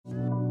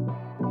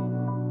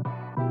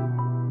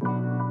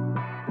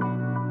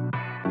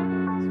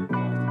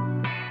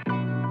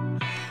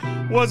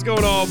What's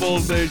going on,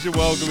 Bulls Nation?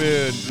 Welcome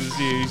in to the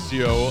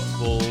CHGO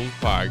Bulls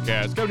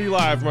Podcast. Coming to you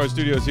live from our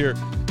studios here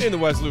in the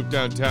West Loop,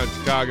 downtown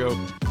Chicago.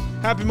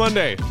 Happy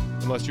Monday,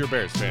 unless you're a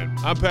Bears fan.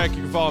 I'm Peck.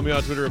 You can follow me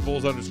on Twitter at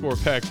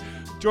Bulls_Peck.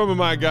 Join with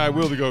my guy,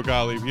 Will the Go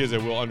Gottlieb. He is at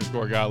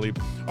Will_Gottlieb.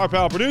 Our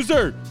pal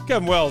producer,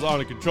 Kevin Wells, on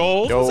the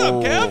controls. Yo, what's up,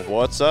 Kev?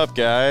 What's up,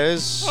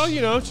 guys?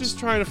 Oh, just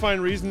trying to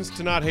find reasons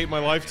to not hate my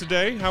life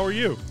today. How are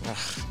you?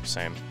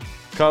 Same.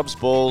 Cubs,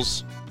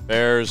 Bulls,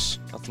 Bears,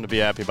 nothing to be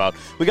happy about.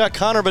 We got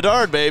Connor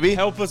Bedard, baby.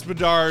 Help us,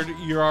 Bedard.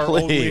 You're our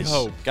only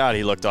hope. God,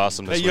 he looked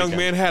awesome this weekend. That young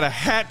man had a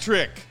hat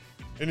trick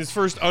in his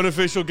first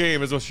unofficial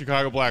game as a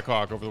Chicago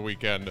Blackhawk over the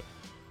weekend.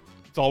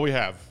 That's all we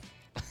have.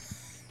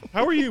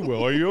 How are you,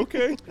 Will? Are you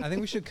okay? I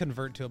think we should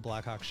convert to a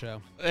Blackhawk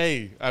show.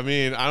 Hey, I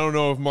don't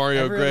know if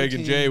Mario, Greg,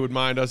 and Jay would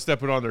mind us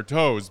stepping on their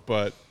toes,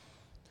 but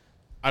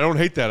I don't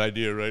hate that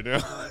idea right now.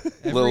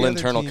 Little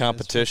internal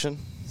competition.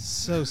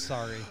 So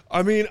sorry.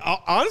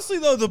 Honestly,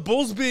 though, the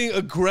Bulls being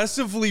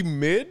aggressively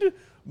mid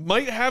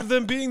might have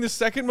them being the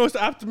second most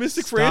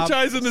optimistic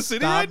franchise in the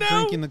city right now. Stop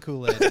drinking the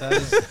Kool-Aid.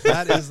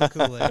 That is the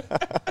Kool-Aid.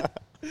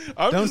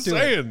 I'm just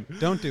saying.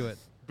 Don't do it.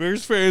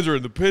 Bears fans are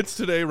in the pits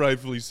today,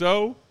 rightfully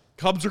so.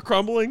 Cubs are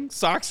crumbling.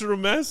 Sox are a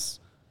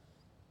mess.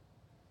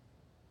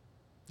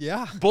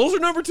 Yeah. Bulls are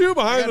number 2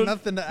 behind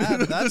nothing to add.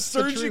 the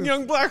surging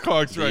young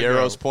Blackhawks right now. The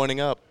arrow's pointing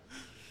up.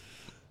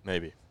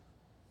 Maybe.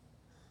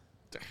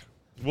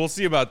 We'll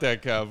see about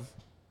that, Kev.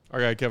 Our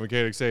guy Kevin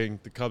Koenig saying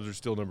the Cubs are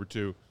still number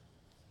 2.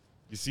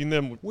 You seen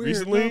them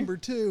recently? We're number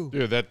 2.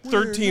 Dude, that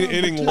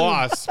 13-inning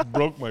loss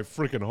broke my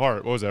freaking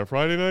heart. What was that,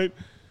 Friday night?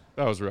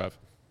 That was rough.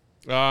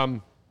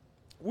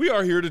 We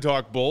are here to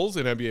talk Bulls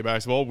and NBA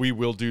basketball. We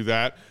will do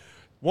that.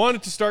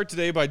 Wanted to start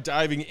today by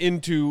diving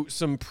into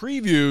some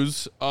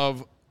previews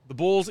of the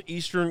Bulls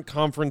Eastern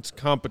Conference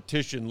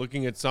competition,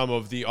 looking at some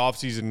of the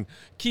offseason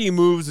key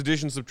moves,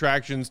 additions,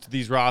 subtractions to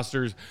these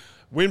rosters,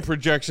 win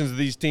projections of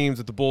these teams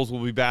that the Bulls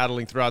will be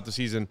battling throughout the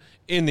season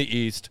in the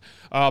East.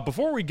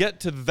 Before we get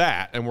to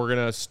that, and we're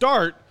going to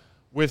start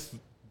with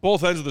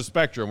both ends of the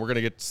spectrum. We're going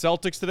to get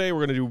Celtics today. We're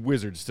going to do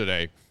Wizards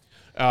today.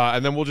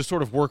 And then we'll just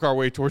sort of work our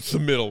way towards the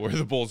middle where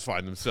the Bulls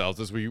find themselves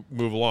as we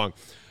move along.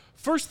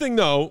 First thing,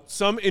 though,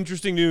 some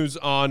interesting news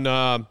on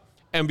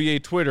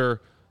NBA Twitter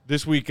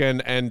this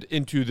weekend and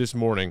into this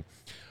morning.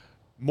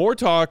 More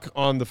talk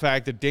on the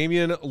fact that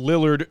Damian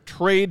Lillard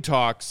trade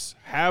talks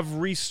have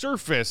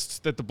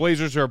resurfaced, that the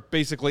Blazers are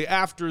basically,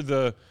 after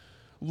the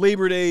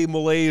Labor Day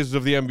malaise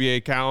of the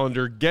NBA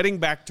calendar, getting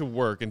back to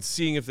work and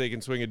seeing if they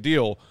can swing a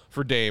deal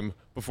for Dame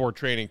before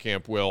training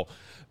camp will.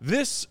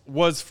 This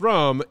was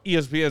from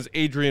ESPN's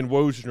Adrian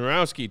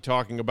Wojnarowski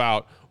talking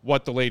about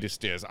what the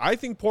latest is. I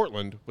think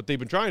Portland, what they've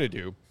been trying to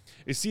do,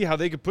 is see how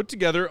they could put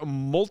together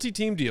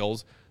multi-team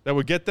deals that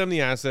would get them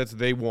the assets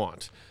they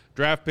want.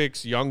 Draft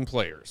picks, young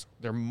players.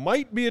 There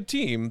might be a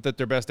team that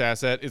their best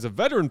asset is a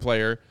veteran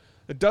player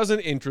that doesn't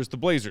interest the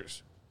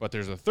Blazers. But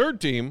there's a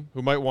third team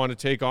who might want to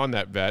take on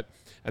that vet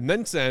and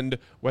then send,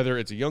 whether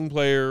it's a young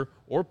player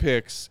or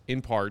picks,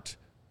 in part,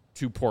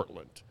 to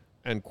Portland,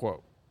 end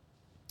quote.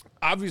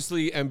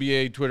 Obviously,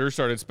 NBA Twitter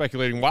started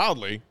speculating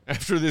wildly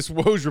after this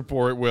Woj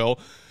report, Will.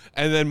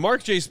 And then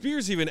Mark J.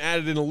 Spears even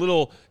added in a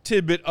little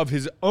tidbit of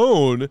his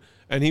own,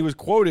 and he was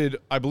quoted,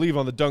 I believe,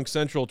 on the Dunk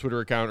Central Twitter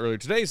account earlier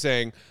today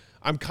saying,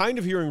 I'm kind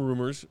of hearing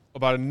rumors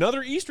about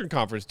another Eastern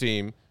Conference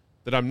team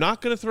that I'm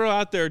not going to throw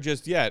out there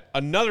just yet.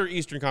 Another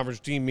Eastern Conference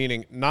team,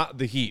 meaning not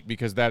the Heat,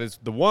 because that is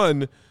the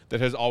one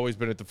that has always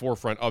been at the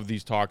forefront of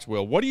these talks,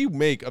 Will. What do you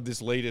make of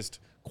this latest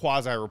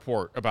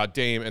quasi-report about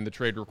Dame and the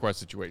trade request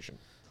situation?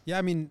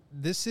 Yeah,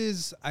 this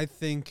is, I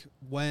think,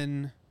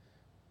 when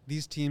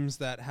these teams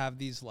that have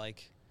these,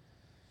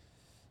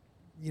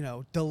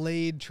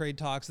 delayed trade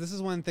talks, this is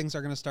when things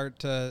are going to start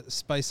to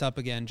spice up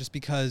again, just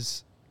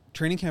because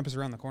training camp is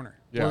around the corner.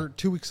 Yeah. We're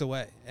 2 weeks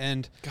away.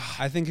 And God,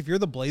 I think if you're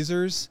the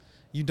Blazers,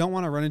 you don't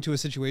want to run into a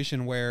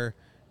situation where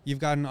you've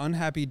got an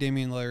unhappy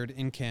Damian Lillard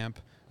in camp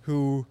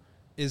who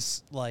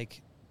is,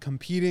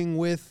 competing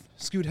with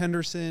Scoot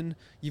Henderson.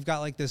 You've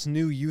got, this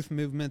new youth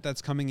movement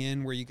that's coming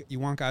in where you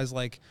want guys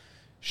like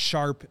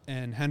Sharp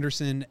and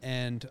Henderson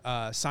and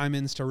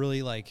Simons to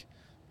really,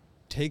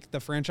 take the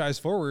franchise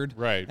forward.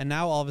 Right. And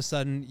now all of a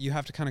sudden you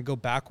have to kind of go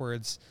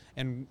backwards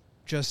and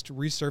just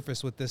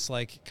resurface with this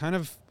kind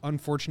of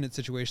unfortunate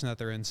situation that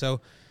they're in.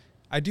 So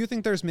I do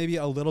think there's maybe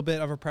a little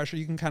bit of a pressure.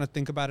 You can kind of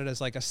think about it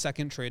as a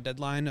second trade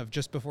deadline of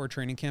just before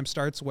training camp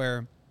starts,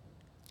 where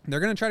they're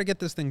going to try to get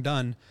this thing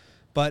done.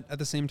 But at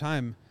the same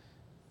time,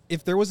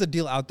 if there was a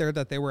deal out there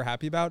that they were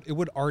happy about, it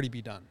would already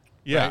be done.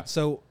 Yeah. Right?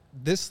 So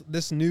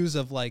this news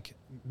of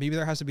maybe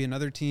there has to be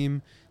another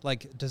team,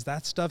 does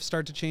that stuff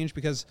start to change?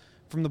 Because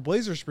from the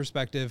Blazers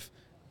perspective,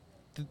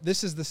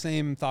 this is the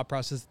same thought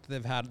process that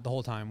they've had the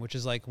whole time, which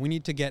is we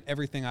need to get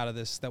everything out of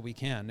this that we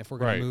can if we're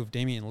going to move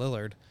Damian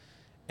Lillard.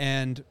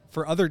 And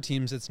for other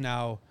teams, it's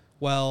now,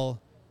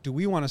 well, do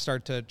we want to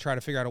start to try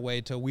to figure out a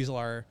way to weasel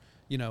our,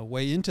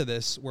 way into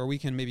this where we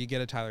can maybe get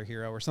a Tyler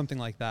Hero or something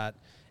like that?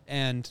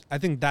 And I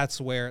think that's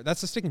the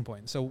sticking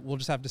point. So we'll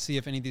just have to see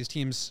if any of these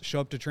teams show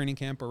up to training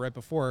camp or right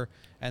before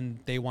and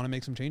they want to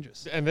make some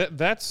changes. And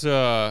that's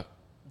the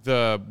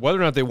whether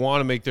or not they want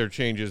to make their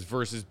changes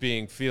versus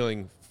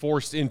feeling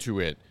forced into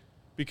it.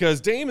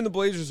 Because Dame and the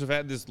Blazers have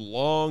had this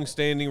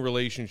long-standing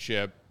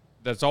relationship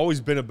that's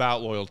always been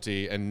about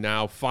loyalty, and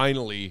now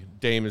finally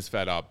Dame is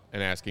fed up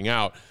and asking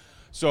out.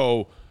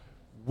 So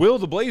will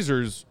the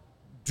Blazers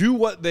do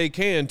what they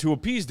can to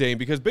appease Dame?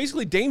 Because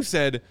basically Dame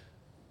said,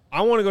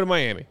 I want to go to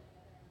Miami.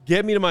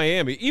 Get me to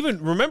Miami.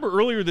 Even remember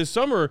earlier this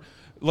summer,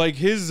 like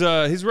his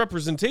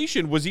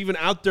representation was even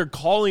out there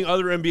calling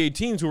other NBA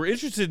teams who were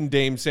interested in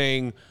Dame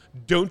saying,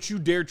 don't you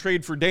dare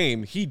trade for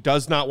Dame. He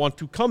does not want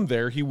to come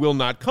there. He will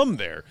not come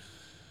there.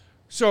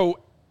 So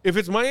if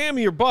it's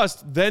Miami or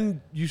bust,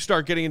 then you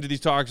start getting into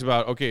these talks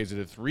about, okay, is it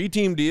a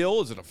 3-team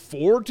deal? Is it a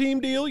 4-team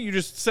deal? You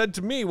just said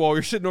to me while we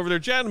were sitting over there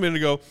chatting a minute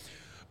ago,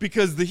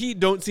 because the Heat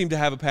don't seem to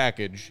have a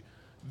package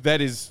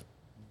that is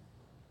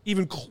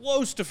even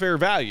close to fair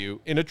value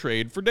in a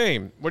trade for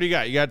Dame. What do you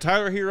got? You got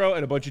Tyler Hero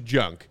and a bunch of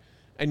junk,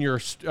 and you're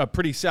a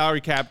pretty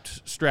salary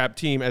capped strapped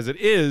team as it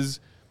is.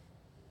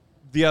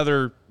 The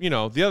other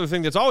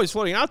thing that's always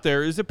floating out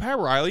there is that Pat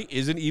Riley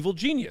is an evil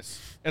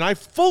genius. And I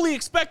fully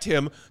expect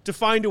him to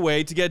find a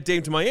way to get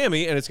Dame to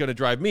Miami, and it's going to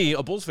drive me,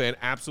 a Bulls fan,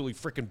 absolutely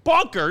freaking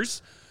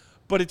bonkers.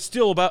 But it's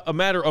still about a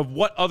matter of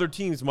what other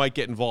teams might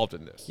get involved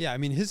in this. Yeah, I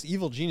mean, his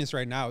evil genius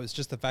right now is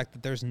just the fact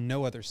that there's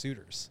no other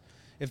suitors.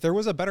 If there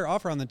was a better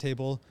offer on the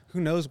table,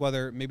 who knows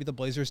whether maybe the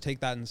Blazers take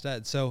that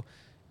instead. So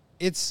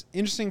it's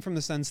interesting from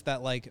the sense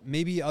that, like,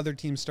 maybe other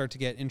teams start to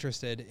get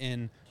interested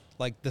in,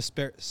 like, the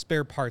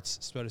spare parts,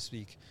 so to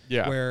speak.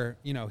 Yeah. Where,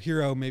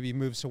 Hero maybe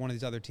moves to one of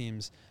these other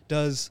teams.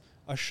 Does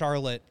a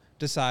Charlotte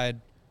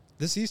decide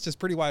this East is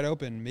pretty wide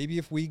open? Maybe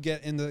if we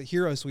get in the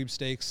Hero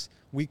sweepstakes,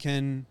 we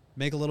can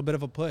make a little bit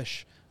of a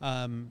push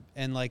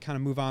and, like, kind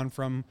of move on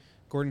from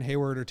Gordon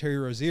Hayward or Terry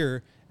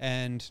Rozier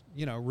and,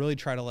 really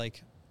try to,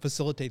 like,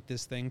 facilitate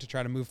this thing to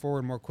try to move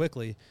forward more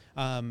quickly.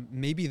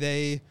 Maybe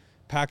they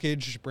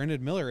package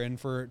Brandon Miller in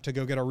to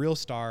go get a real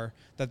star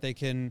that they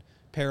can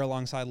pair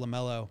alongside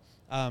LaMelo.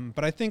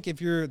 But I think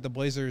if you're the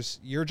Blazers,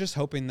 you're just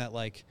hoping that,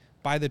 like,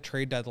 by the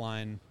trade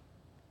deadline,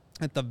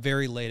 at the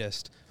very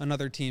latest,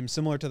 another team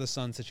similar to the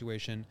Suns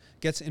situation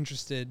gets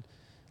interested,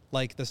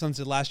 like the Suns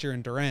did last year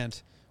in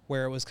Durant,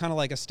 where it was kind of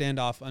like a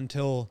standoff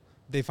until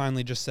they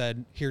finally just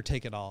said, here,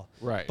 take it all.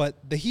 Right. But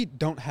the Heat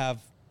don't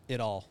have it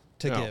all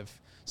to give.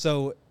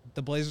 So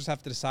the Blazers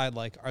have to decide,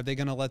 like, are they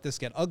going to let this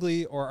get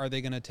ugly, or are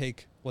they going to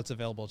take what's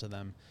available to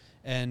them?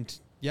 And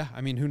yeah,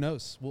 I mean, who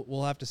knows?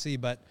 We'll have to see.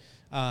 But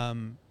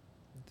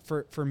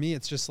for me,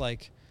 it's just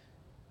like,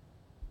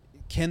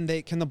 can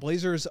the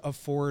Blazers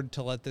afford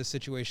to let this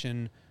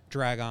situation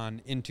drag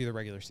on into the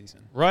regular season?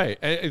 Right.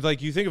 And,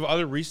 like, you think of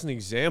other recent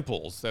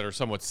examples that are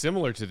somewhat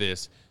similar to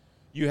this.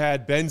 You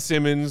had Ben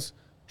Simmons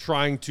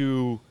trying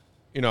to,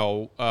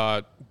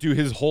 do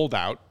his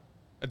holdout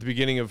at the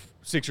beginning of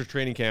Sixers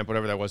training camp,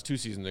 whatever that was, 2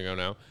 seasons ago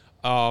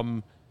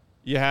now.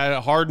 You had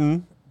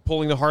Harden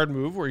pulling the hard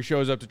move where he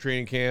shows up to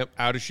training camp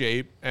out of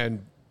shape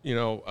and,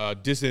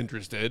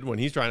 disinterested when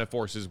he's trying to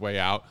force his way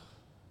out.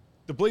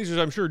 The Blazers,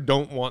 I'm sure,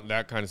 don't want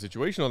that kind of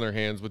situation on their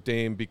hands with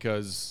Dame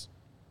because,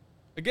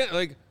 again,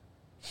 like,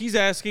 he's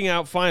asking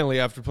out finally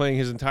after playing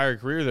his entire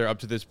career there up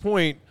to this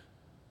point.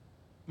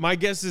 My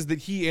guess is that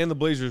he and the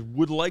Blazers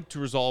would like to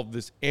resolve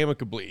this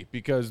amicably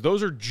because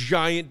those are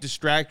giant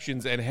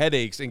distractions and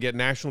headaches and get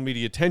national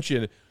media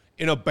attention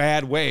in a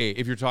bad way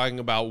if you're talking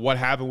about what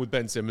happened with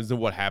Ben Simmons and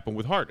what happened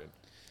with Harden.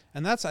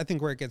 And that's, I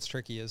think, where it gets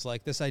tricky is,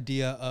 like, this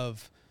idea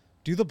of,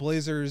 do the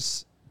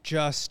Blazers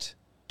just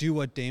do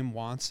what Dame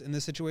wants in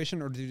this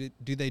situation, or do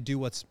they do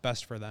what's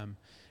best for them?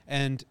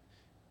 And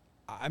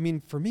I mean,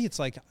 for me, it's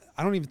like,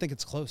 I don't even think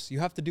it's close. You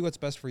have to do what's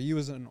best for you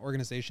as an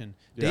organization.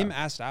 Yeah. Dame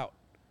asked out.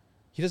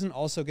 He doesn't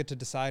also get to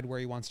decide where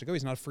he wants to go.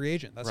 He's not a free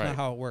agent. That's not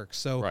how it works.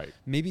 So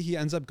maybe he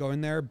ends up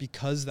going there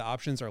because the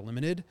options are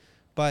limited.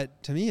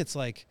 But to me, it's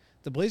like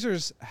the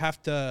Blazers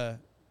have to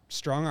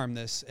strong arm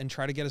this and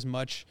try to get as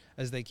much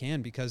as they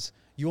can because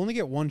you only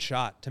get one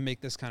shot to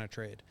make this kind of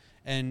trade.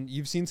 And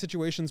you've seen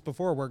situations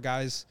before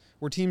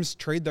where teams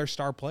trade their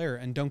star player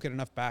and don't get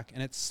enough back,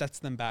 and it sets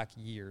them back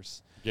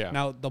years. Yeah.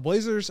 Now, the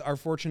Blazers are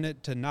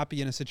fortunate to not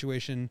be in a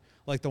situation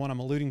like the one I'm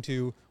alluding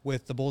to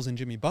with the Bulls and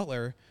Jimmy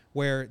Butler,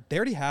 where they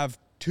already have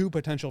 2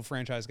 potential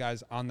franchise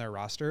guys on their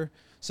roster.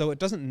 So it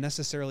doesn't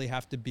necessarily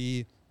have to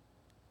be,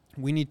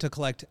 we need to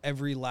collect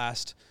every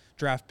last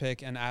draft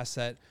pick and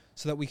asset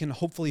so that we can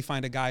hopefully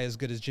find a guy as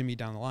good as Jimmy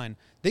down the line.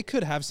 They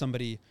could have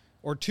somebody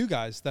or 2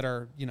 guys that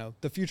are,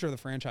 the future of the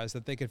franchise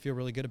that they could feel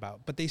really good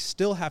about, but they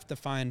still have to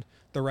find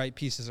the right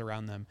pieces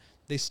around them.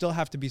 They still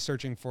have to be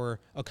searching for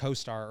a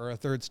co-star or a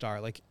third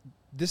star. Like,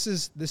 this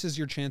is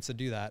your chance to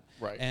do that.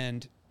 Right.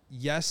 And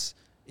yes,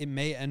 it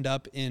may end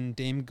up in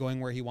Dame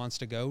going where he wants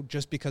to go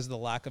just because of the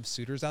lack of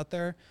suitors out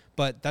there,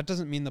 but that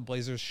doesn't mean the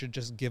Blazers should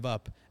just give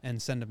up and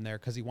send him there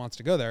because he wants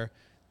to go there.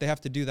 They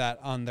have to do that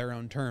on their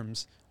own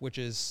terms, which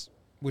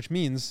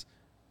means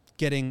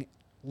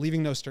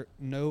leaving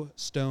no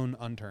stone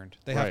unturned.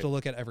 They have to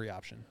look at every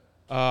option.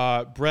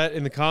 Brett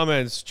in the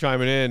comments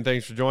chiming in,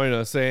 thanks for joining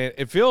us, saying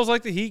it feels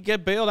like the Heat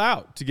get bailed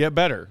out to get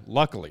better,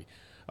 luckily.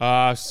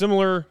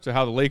 Similar to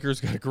how the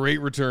Lakers got a great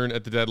return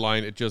at the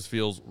deadline, it just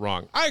feels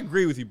wrong. I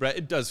agree with you, Brett.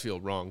 It does feel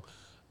wrong.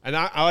 And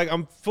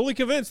I'm fully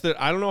convinced that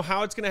I don't know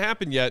how it's going to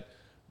happen yet,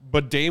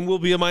 but Dame will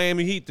be a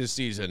Miami Heat this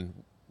season,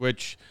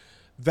 which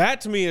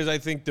that to me is, I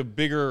think, the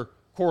bigger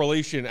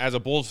correlation as a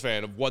Bulls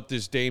fan of what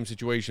this Dame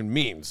situation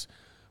means.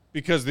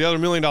 Because the other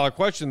 $1 million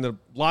question that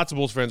lots of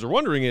Bulls fans are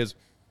wondering is,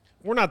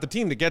 we're not the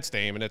team that gets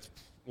Dame, and it's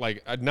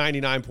like a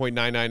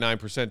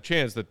 99.999%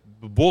 chance that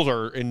the Bulls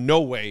are in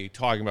no way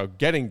talking about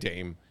getting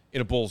Dame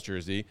in a Bulls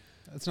jersey.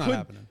 That's not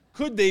happening.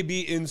 Could they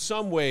be in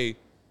some way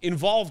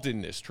involved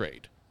in this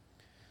trade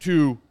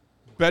to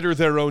better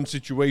their own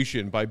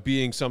situation by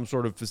being some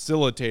sort of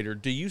facilitator?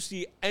 Do you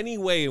see any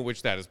way in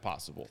which that is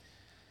possible?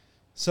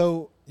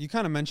 So you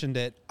kind of mentioned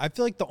it. I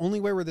feel like the only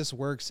way where this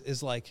works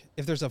is like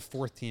if there's a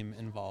fourth team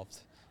involved.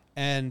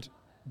 And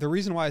the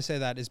reason why I say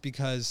that is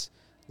because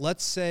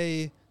let's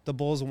say the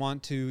Bulls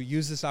want to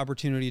use this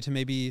opportunity to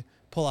maybe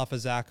pull off a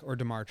Zach or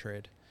DeMar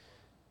trade.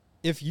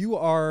 If you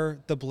are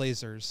the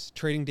Blazers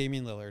trading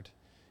Damian Lillard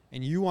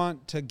and you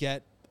want to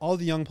get all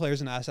the young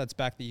players and assets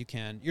back that you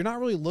can, you're not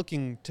really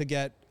looking to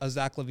get a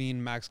Zach LaVine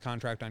max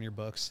contract on your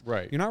books.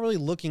 Right. You're not really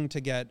looking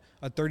to get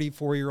a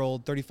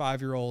 34-year-old,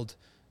 35-year-old,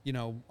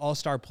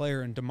 all-star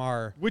player in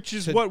DeMar. Which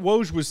is what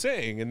Woj was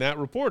saying in that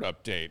report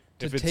update.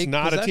 If it's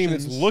not a team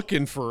that's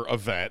looking for a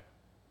vet,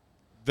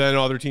 then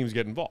other teams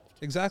get involved.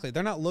 Exactly.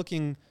 They're not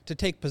looking to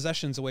take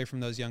possessions away from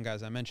those young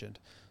guys I mentioned.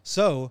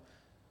 So,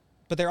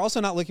 but they're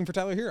also not looking for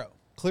Tyler Hero,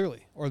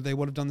 clearly, or they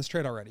would have done this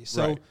trade already.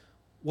 So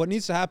what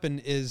needs to happen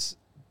is,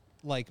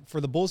 like,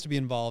 for the Bulls to be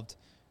involved,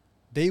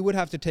 they would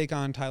have to take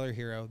on Tyler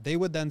Hero. They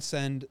would then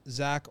send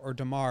Zach or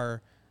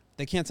DeMar.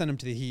 They can't send him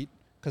to the Heat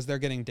because they're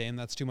getting Dame.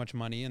 That's too much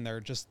money, and they're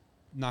just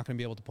not going to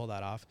be able to pull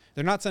that off.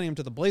 They're not sending him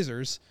to the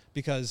Blazers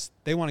because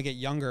they want to get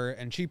younger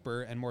and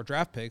cheaper and more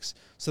draft picks.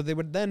 So they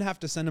would then have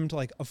to send him to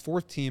like a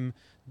fourth team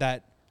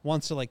that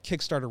wants to like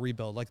kickstart a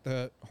rebuild, like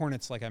the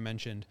Hornets, like I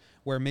mentioned,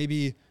 where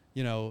maybe,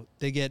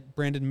 they get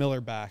Brandon Miller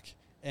back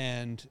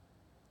and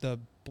the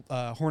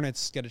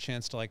Hornets get a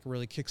chance to like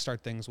really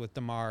kickstart things with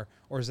DeMar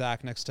or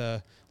Zach next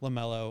to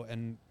LaMelo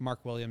and Mark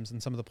Williams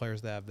and some of the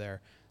players they have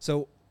there.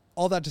 So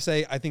all that to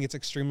say, I think it's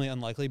extremely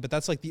unlikely, but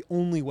that's like the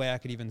only way I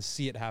could even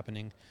see it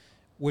happening.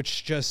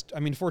 Which just,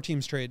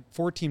 four-team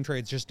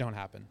trades just don't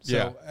happen. So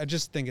yeah. I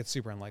just think it's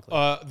super unlikely.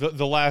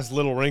 The last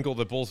little wrinkle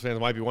that Bulls fans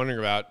might be wondering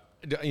about,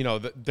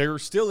 there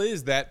still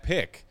is that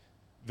pick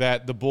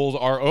that the Bulls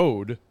are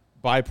owed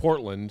by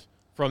Portland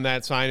from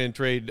that sign and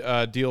trade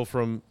deal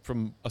from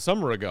a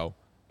summer ago.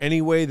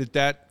 Any way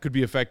that could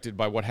be affected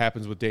by what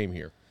happens with Dame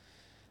here?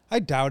 I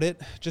doubt it,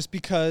 just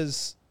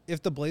because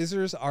if the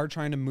Blazers are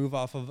trying to move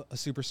off of a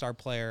superstar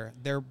player,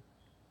 the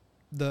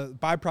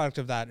byproduct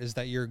of that is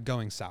that you're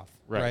going south,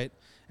 right?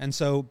 And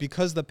so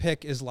because the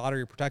pick is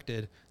lottery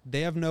protected,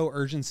 they have no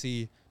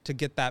urgency to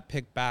get that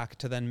pick back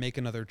to then make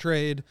another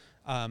trade.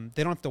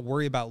 They don't have to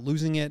worry about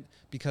losing it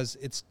because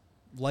it's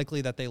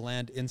likely that they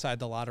land inside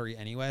the lottery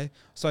anyway.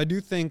 So I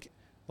do think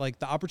like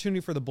the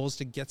opportunity for the Bulls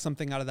to get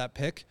something out of that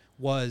pick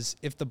was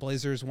if the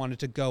Blazers wanted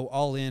to go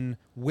all in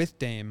with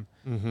Dame,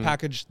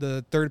 package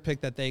the third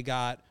pick that they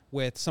got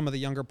with some of the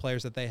younger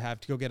players that they have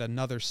to go get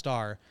another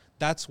star.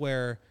 That's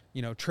where,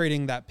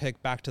 trading that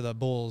pick back to the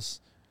Bulls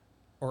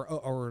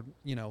or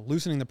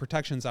loosening the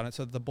protections on it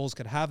so that the Bulls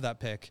could have that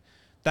pick,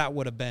 that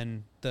would have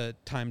been the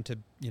time to,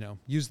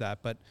 use that.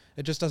 But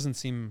it just doesn't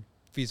seem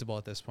feasible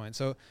at this point.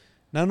 So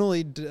not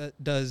only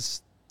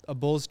does a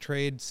Bulls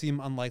trade seem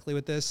unlikely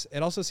with this,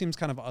 it also seems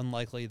kind of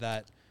unlikely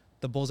that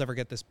the Bulls ever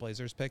get this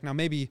Blazers pick. Now,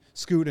 maybe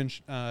Scoot and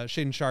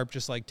Shaedon Sharpe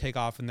just like take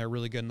off and they're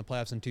really good in the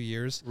playoffs in 2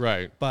 years.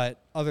 Right. But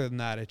other than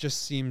that, it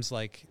just seems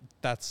like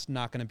that's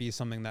not going to be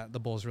something that the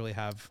Bulls really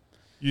have.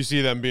 You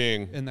see them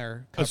being, in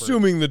their cupboard.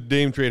 Assuming the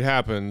Dame trade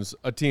happens,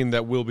 a team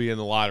that will be in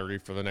the lottery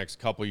for the next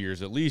couple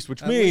years at least,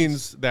 which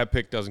means that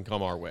pick doesn't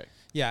come our way.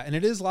 Yeah, and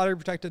it is lottery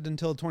protected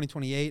until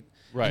 2028.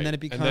 Right. And then it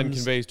becomes... And then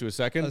conveys to a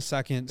second? A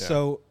second. Yeah.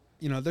 So,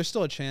 there's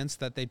still a chance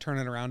that they turn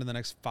it around in the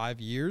next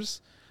 5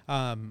 years.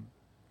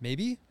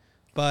 Maybe.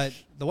 But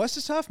the West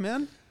is tough,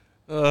 man.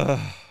 Okay,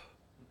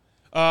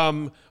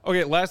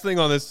 last thing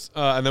on this,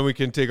 and then we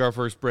can take our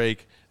first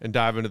break and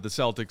dive into the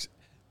Celtics.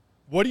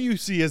 What do you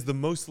see as the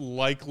most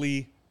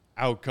likely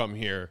outcome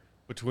here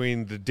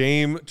between the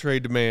Dame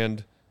trade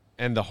demand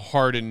and the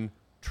Harden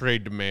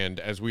trade demand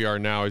as we are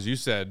now, as you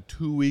said,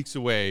 2 weeks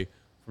away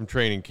from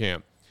training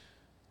camp?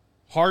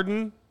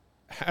 Harden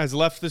has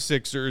left the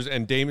Sixers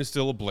and Dame is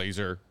still a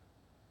Blazer.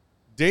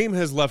 Dame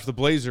has left the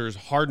Blazers,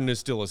 Harden is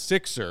still a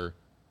Sixer,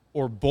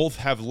 or both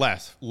have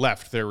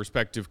left their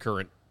respective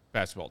current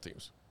basketball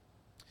teams?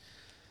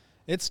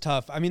 It's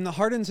tough. The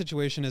Harden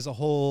situation is a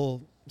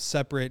whole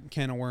separate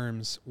can of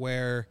worms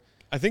where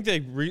I think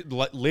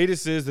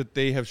latest is that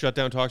they have shut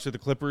down talks with the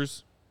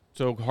Clippers.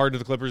 So Harden to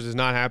the Clippers is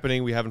not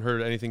happening. We haven't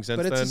heard anything since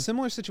then. But it's a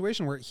similar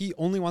situation where he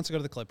only wants to go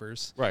to the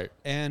Clippers. Right.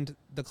 And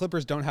the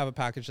Clippers don't have a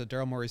package that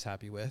Daryl Morey's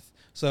happy with.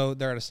 So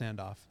they're at a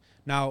standoff.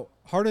 Now,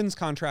 Harden's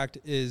contract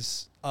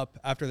is up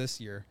after this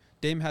year.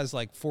 Dame has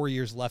like 4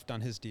 years left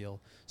on his deal.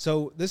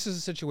 So this is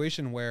a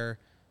situation where,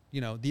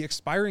 the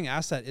expiring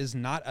asset is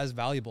not as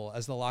valuable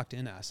as the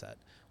locked-in asset,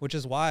 which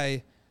is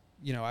why,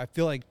 I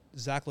feel like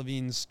Zach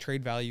LaVine's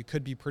trade value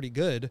could be pretty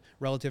good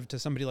relative to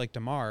somebody like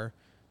DeMar,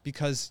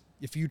 because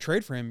if you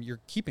trade for him, you're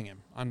keeping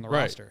him on the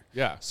roster.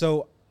 Yeah.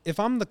 So if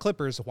I'm the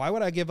Clippers, why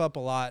would I give up a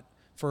lot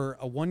for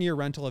a 1-year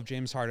rental of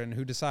James Harden,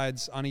 who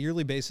decides on a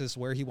yearly basis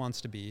where he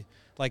wants to be?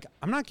 Like,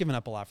 I'm not giving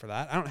up a lot for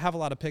that. I don't have a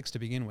lot of picks to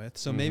begin with.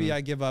 So maybe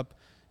I give up,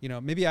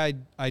 maybe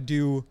I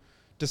do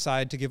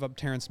decide to give up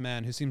Terrence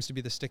Mann, who seems to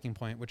be the sticking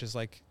point, which is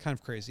like kind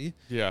of crazy.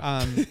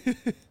 Yeah.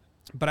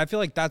 But I feel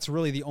like that's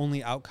really the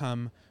only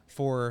outcome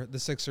for the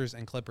Sixers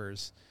and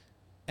Clippers.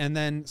 And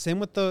then same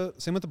with the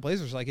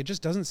Blazers. Like, it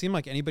just doesn't seem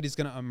like anybody's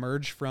going to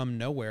emerge from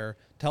nowhere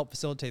to help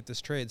facilitate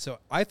this trade. So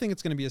I think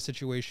it's going to be a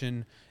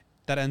situation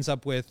that ends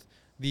up with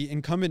the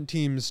incumbent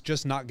teams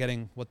just not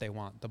getting what they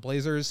want. The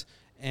Blazers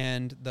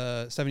and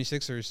the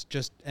 76ers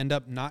just end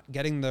up not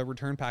getting the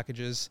return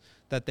packages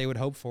that they would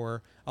hope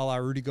for, a la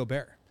Rudy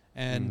Gobert.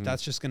 And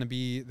that's just going to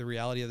be the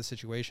reality of the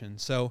situation.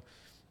 So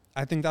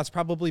I think that's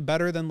probably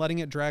better than letting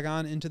it drag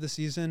on into the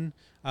season.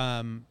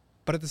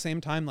 But at the same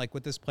time, like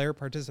with this player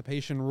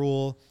participation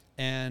rule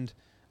and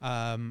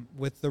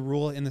with the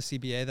rule in the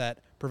CBA that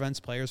prevents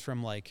players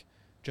from like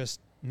just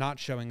not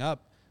showing up,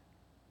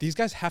 these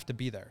guys have to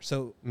be there.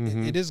 So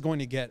it is going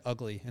to get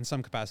ugly in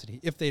some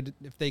capacity if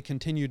they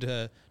continue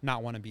to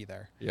not want to be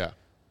there. Yeah.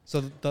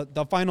 So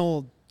the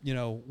final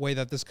way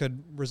that this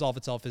could resolve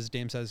itself is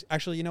Dame says,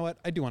 actually, you know what?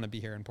 I do want to be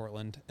here in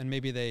Portland. And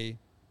maybe they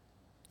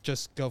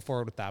just go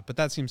forward with that. But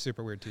that seems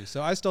super weird too.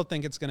 So I still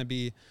think it's going to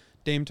be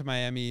Dame to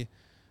Miami,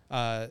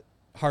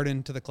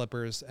 Harden to the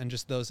Clippers, and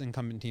just those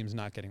incumbent teams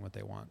not getting what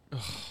they want.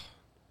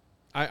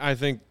 I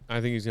think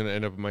he's going to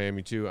end up in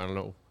Miami too. I don't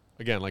know.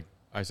 Again, like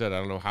I said, I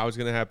don't know how it's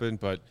going to happen,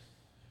 but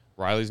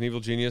Riley's an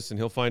evil genius, and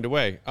he'll find a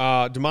way.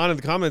 Damon in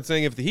the comments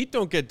saying, if the Heat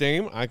don't get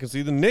Dame, I can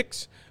see the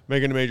Knicks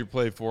making a major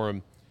play for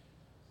him.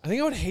 I think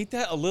I would hate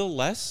that a little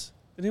less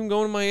than him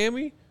going to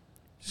Miami,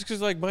 just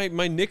because like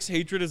my Knicks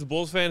hatred as a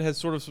Bulls fan has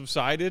sort of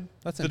subsided.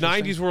 That's the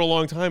 90s were a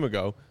long time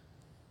ago.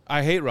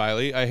 I hate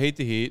Riley. I hate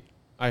the Heat.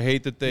 I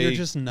hate that they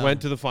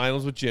went to the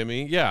finals with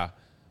Jimmy. Yeah.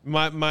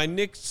 My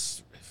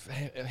Knicks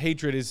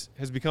hatred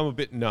has become a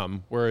bit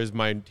numb, whereas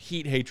my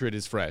Heat hatred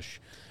is fresh.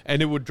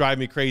 And it would drive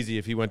me crazy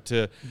if he went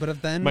to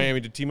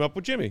Miami to team up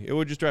with Jimmy. It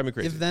would just drive me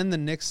crazy. If then the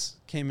Knicks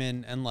came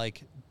in and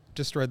like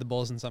destroyed the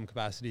Bulls in some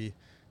capacity,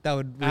 that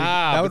would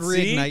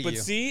reignite you. But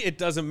see, it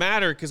doesn't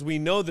matter because we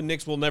know the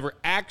Knicks will never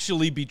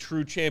actually be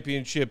true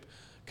championship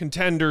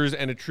contenders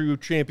and a true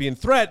champion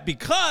threat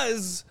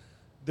because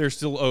they're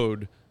still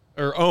owned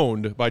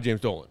by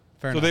James Dolan.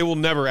 Fair so enough. They will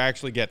never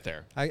actually get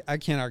there. I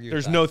can't argue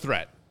There's with that. no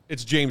threat.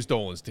 It's James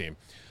Dolan's team.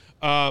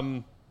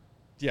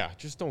 Yeah,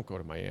 just don't go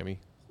to Miami.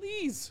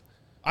 Please.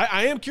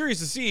 I am curious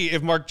to see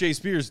if Mark J.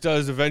 Spears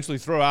does eventually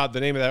throw out the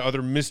name of that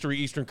other mystery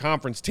Eastern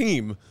Conference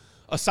team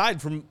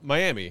aside from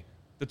Miami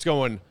that's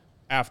going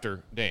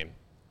after Dame.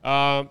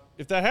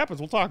 If that happens,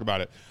 we'll talk about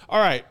it. All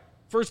right,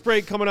 first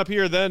break coming up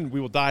here. Then we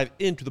will dive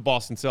into the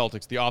Boston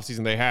Celtics, the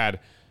offseason they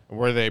had, and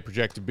where they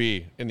project to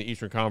be in the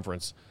Eastern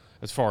Conference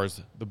as far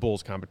as the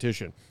Bulls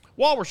competition.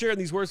 While we're sharing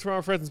these words from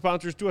our friends and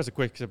sponsors, do us a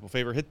quick, simple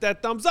favor. Hit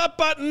that thumbs up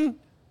button,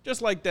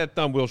 just like that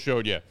thumb Will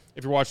showed you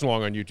if you're watching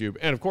along on YouTube.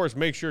 And, of course,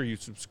 make sure you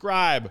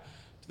subscribe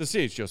to the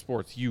CHGO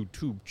Sports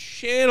YouTube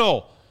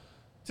channel.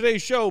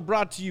 Today's show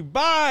brought to you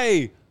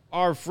by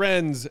our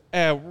friends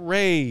at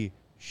Ray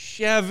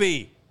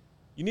Chevy.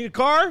 You need a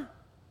car?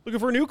 Looking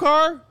for a new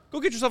car? Go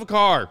get yourself a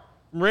car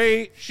from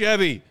Ray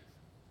Chevy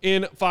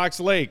in Fox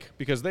Lake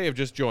because they have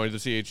just joined the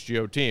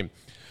CHGO team.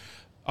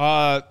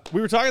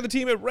 We were talking to the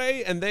team at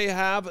Ray, and they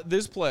have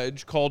this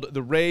pledge called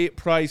the Ray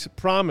Price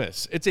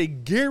Promise. It's a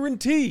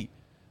guarantee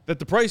that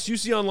the price you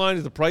see online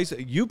is the price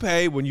that you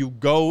pay when you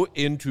go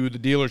into the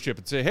dealership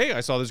and say, hey,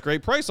 I saw this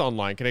great price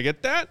online. Can I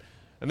get that?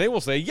 And they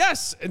will say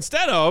yes,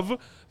 instead of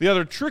the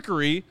other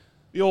trickery,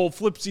 the old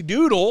flipsy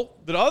doodle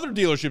that other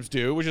dealerships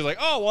do, which is like,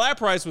 oh, well, that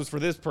price was for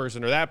this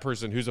person or that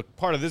person who's a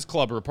part of this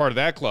club or a part of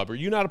that club. Are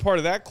you not a part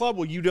of that club?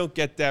 Well, you don't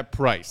get that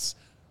price.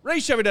 Ray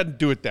Chevy doesn't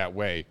do it that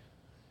way.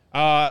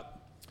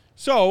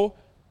 So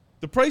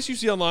the price you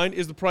see online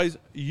is the price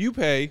you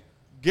pay,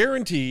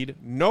 guaranteed,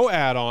 no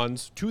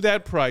add-ons to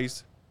that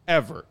price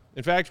ever.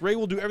 In fact, Ray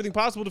will do everything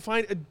possible to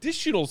find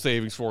additional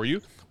savings for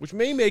you, which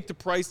may make the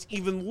price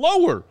even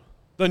lower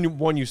than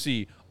one you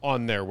see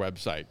on their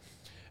website.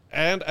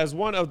 And as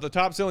one of the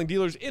top-selling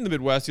dealers in the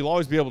Midwest, you'll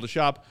always be able to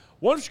shop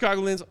one of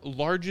Chicagoland's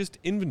largest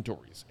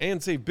inventories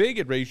and save big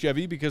at Ray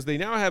Chevy because they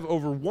now have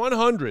over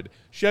 100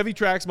 Chevy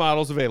Trax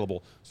models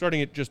available,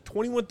 starting at just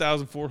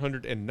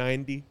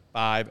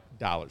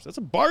 $21,495. That's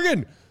a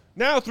bargain.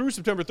 Now through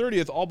September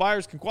 30th, all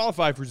buyers can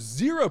qualify for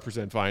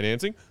 0%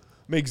 financing,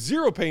 make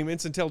 0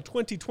 payments until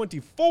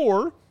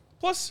 2024,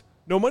 plus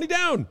no money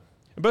down.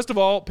 And best of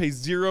all, pay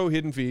 0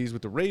 hidden fees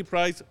with the Ray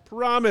Price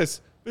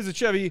Promise. Visit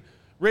Chevy,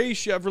 Ray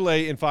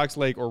Chevrolet in Fox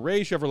Lake, or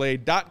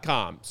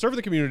raychevrolet.com. Serving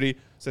the community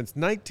since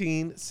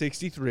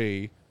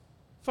 1963.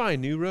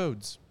 find new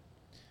roads.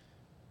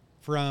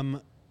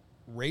 From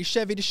Ray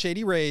Chevy to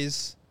Shady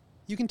Rays,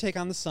 you can take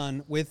on the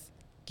sun with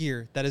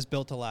gear that is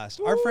built to last.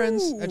 Our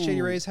friends at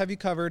Shady Rays have you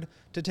covered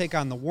to take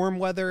on the warm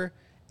weather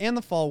and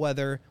the fall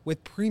weather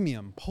with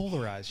premium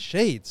polarized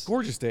shades.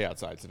 Gorgeous day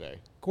outside today.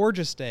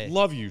 Gorgeous day.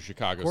 Love you,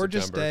 Chicago.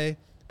 Gorgeous September. day.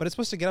 But it's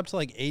supposed to get up to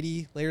like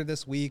 80 later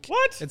this week.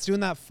 What? It's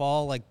doing that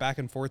fall like back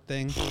and forth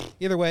thing.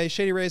 Either way,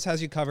 Shady Rays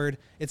has you covered.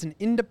 It's an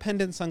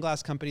independent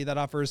sunglass company that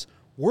offers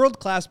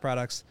world-class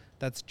products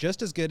that's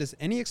just as good as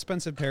any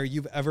expensive pair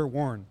you've ever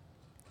worn.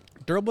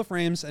 Durable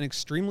frames and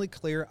extremely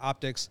clear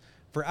optics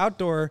for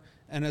outdoor,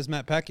 and as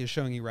Matt Peck is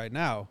showing you right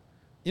now,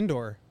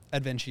 indoor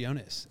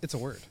adventiones. It's a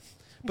word.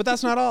 But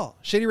that's not all.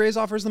 Shady Rays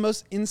offers the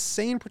most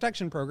insane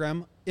protection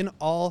program in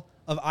all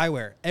of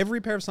eyewear.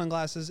 Every pair of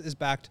sunglasses is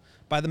backed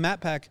by the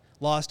Matt Peck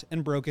Lost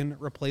and Broken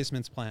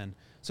Replacements Plan.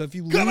 So if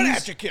you Coming lose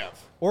at you, Kev.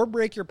 or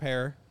break your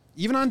pair,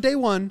 even on day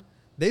one,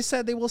 they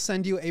said they will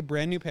send you a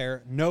brand new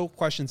pair, no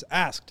questions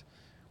asked.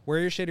 Wear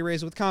your Shady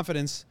Rays with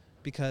confidence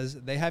because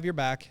they have your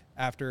back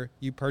after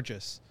you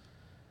purchase.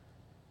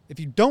 If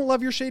you don't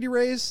love your Shady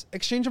Rays,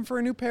 exchange them for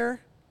a new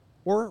pair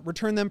or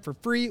return them for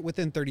free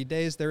within 30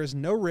 days. There is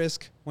no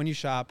risk when you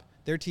shop.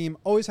 Their team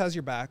always has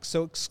your back.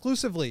 So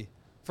exclusively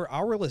for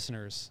our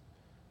listeners,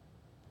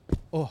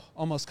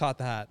 almost caught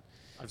the hat.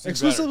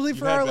 Exclusively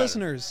for our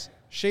listeners,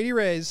 Shady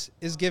Rays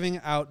is giving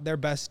out their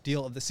best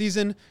deal of the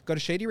season. Go to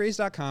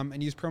shadyrays.com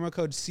and use promo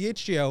code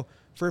CHGO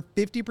for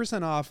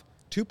 50% off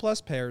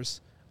 2+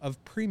 pairs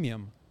of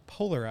premium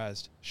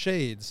polarized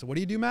shades. What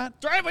do you do, Matt?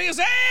 Try it by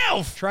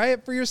yourself. Try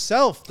it for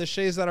yourself. The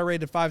shades that are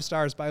rated 5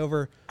 stars by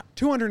over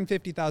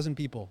 250,000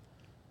 people.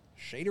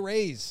 Shady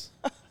Rays.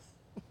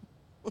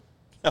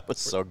 That was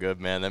so good,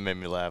 man. That made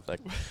me laugh. I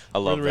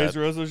love the that. Rays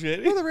are also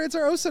shady. Well, the Rays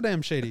are oh so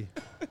damn shady.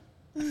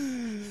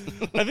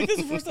 I think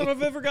that's the first time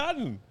I've ever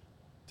gotten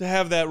to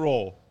have that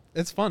role.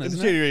 It's fun, It's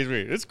isn't Shady it? Rays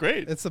read. It's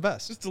great. It's the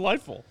best. It's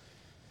delightful.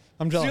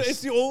 I'm jealous.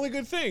 It's the only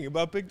good thing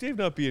about Big Dave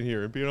not being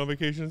here and being on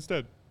vacation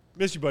instead.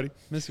 Miss you, buddy.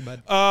 Miss you,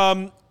 bud.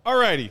 All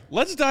righty.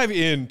 Let's dive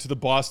into the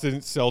Boston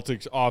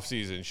Celtics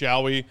offseason,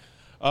 shall we?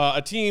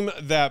 A team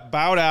that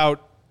bowed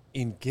out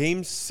in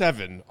Game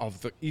 7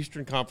 of the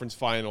Eastern Conference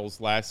Finals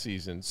last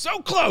season. So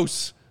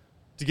close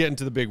to getting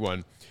to the big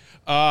one.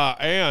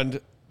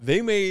 And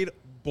they made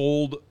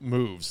bold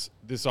moves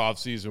this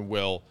offseason,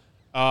 Will.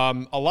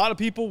 A lot of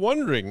people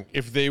wondering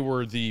if they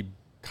were the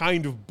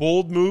kind of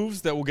bold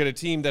moves that will get a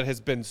team that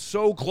has been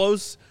so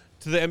close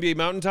to the NBA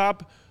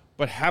mountaintop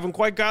but haven't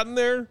quite gotten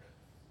there,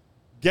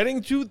 getting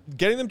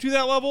them to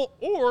that level,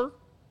 or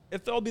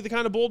if they'll be the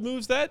kind of bold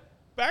moves that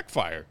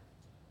backfire.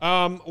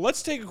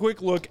 Let's take a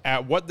quick look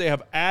at what they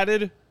have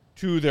added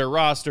to their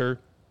roster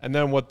and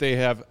then what they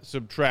have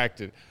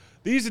subtracted.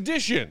 These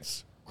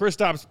additions: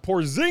 Kristaps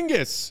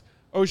Porzingis,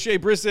 O'Shea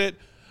Brissett,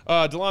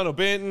 Delano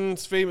Banton,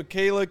 Svea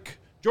Mikalik,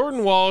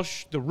 Jordan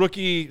Walsh, the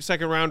rookie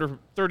second-rounder,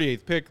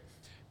 38th pick,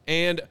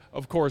 and,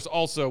 of course,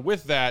 also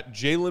with that,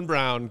 Jaylen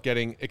Brown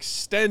getting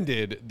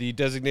extended the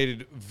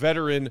designated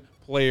veteran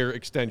player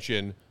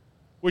extension,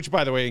 which,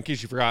 by the way, in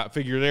case you forgot,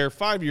 figure there,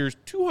 5 years,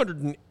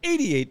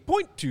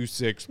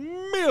 $288.26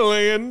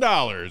 million.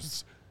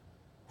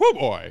 Whoa,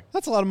 boy.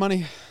 That's a lot of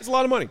money. It's a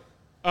lot of money.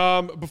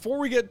 Before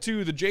we get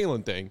to the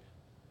Jaylen thing,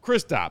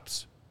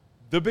 Kristaps,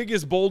 the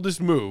biggest, boldest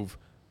move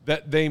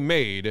that they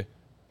made,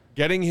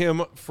 getting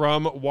him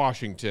from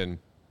Washington,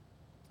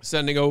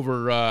 sending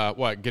over,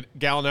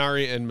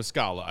 Gallinari and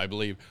Muscala, I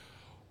believe.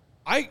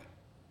 I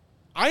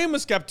am a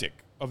skeptic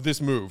of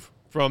this move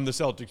from the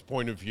Celtics'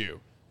 point of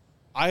view.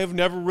 I have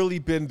never really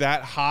been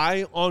that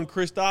high on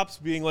Kristaps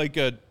being like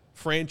a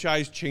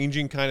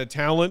franchise-changing kind of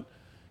talent.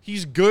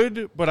 He's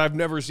good, but I've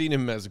never seen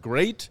him as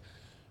great.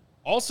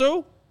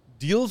 Also,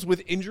 deals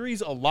with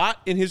injuries a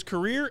lot in his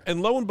career,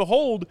 and lo and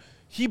behold,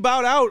 he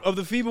bowed out of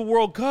the FIBA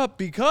World Cup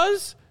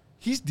because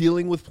he's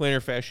dealing with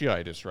plantar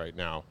fasciitis right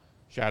now.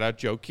 Shout out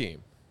Joe Keem.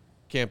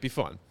 Can't be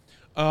fun.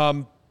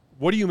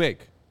 What do you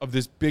make of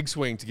this big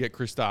swing to get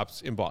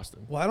Kristaps in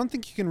Boston? Well, I don't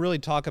think you can really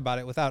talk about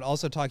it without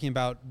also talking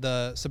about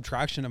the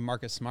subtraction of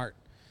Marcus Smart.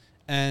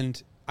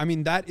 And, I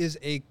mean, that is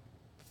a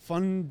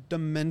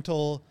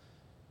fundamental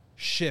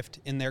shift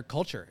in their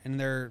culture, in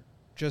their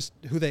just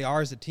who they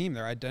are as a team,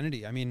 their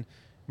identity. I mean,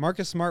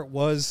 Marcus Smart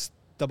was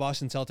the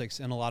Boston Celtics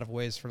in a lot of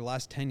ways for the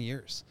last 10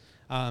 years.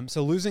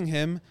 So losing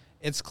him,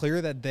 it's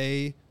clear that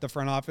the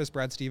front office,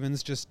 Brad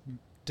Stevens, just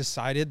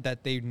decided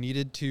that they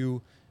needed to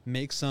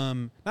make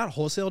some, not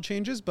wholesale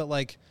changes, but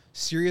like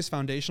serious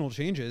foundational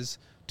changes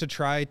to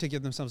try to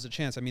give themselves a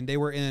chance. I mean, they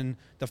were in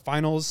the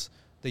finals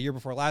the year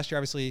before last year,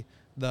 obviously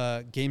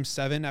the Game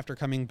 7 after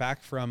coming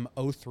back from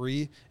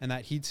 0-3 and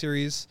that Heat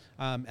series.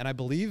 And I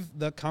believe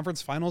the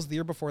conference finals the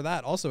year before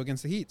that also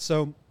against the Heat.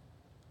 So,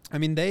 I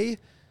mean, they've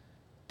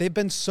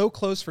been so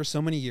close for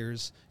so many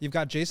years. You've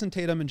got Jason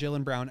Tatum and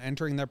Jaylen Brown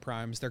entering their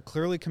primes. They're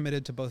clearly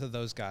committed to both of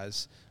those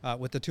guys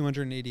with the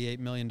 $288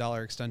 million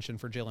extension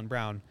for Jaylen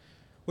Brown,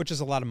 which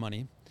is a lot of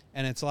money.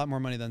 And it's a lot more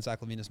money than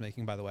Zach LaVine is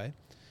making, by the way.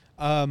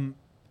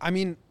 I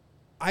mean,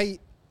 I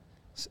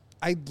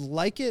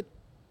like it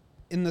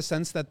in the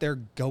sense that they're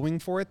going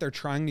for it. They're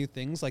trying new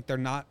things. Like, they're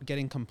not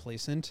getting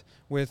complacent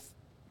with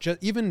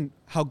even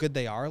how good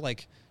they are.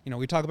 Like,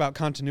 we talk about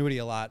continuity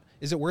a lot.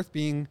 Is it worth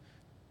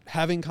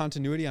having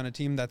continuity on a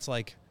team that's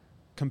like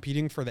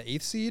competing for the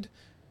 8th seed?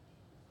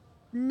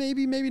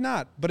 Maybe, maybe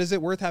not. But is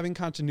it worth having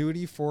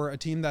continuity for a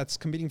team that's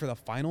competing for the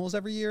finals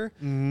every year?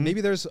 Mm-hmm.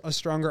 Maybe there's a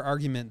stronger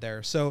argument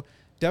there. So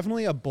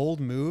definitely a bold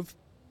move.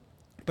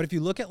 But if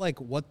you look at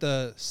like what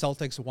the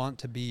Celtics want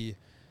to be,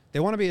 they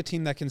want to be a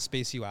team that can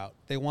space you out.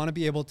 They want to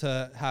be able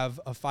to have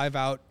a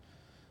 5-out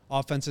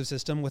offensive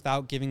system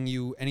without giving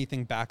you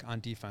anything back on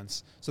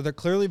defense. So they're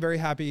clearly very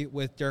happy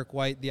with Derek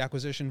White, the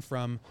acquisition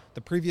from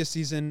the previous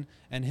season,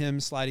 and him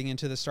sliding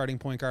into the starting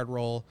point guard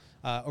role,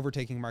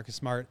 overtaking Marcus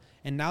Smart.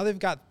 And now they've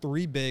got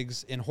 3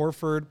 bigs in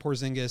Horford,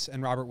 Porzingis,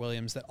 and Robert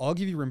Williams that all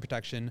give you rim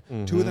protection.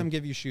 Mm-hmm. 2 of them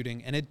give you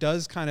shooting, and it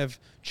does kind of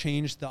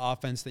change the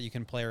offense that you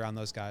can play around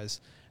those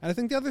guys. And I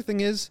think the other thing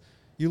is,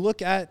 you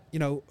look at,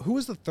 who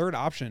was the third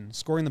option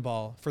scoring the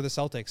ball for the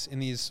Celtics in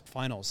these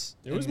finals?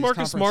 It was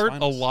Marcus Smart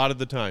a lot of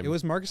the time. It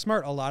was Marcus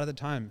Smart a lot of the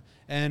time.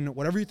 And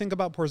whatever you think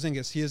about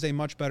Porzingis, he is a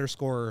much better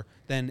scorer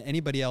than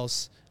anybody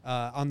else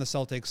on the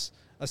Celtics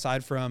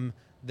aside from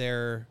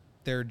their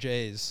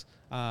Jays.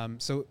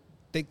 So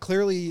they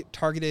clearly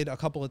targeted a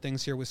couple of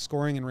things here with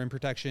scoring and rim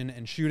protection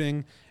and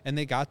shooting, and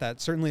they got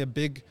that. Certainly a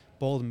big,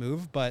 bold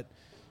move, but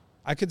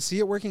I could see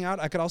it working out.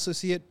 I could also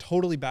see it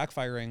totally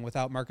backfiring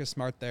without Marcus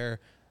Smart there,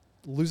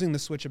 losing the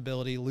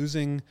switchability,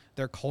 losing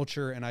their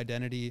culture and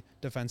identity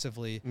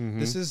defensively. Mm-hmm.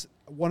 This is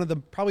one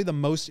of probably the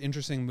most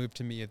interesting move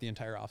to me of the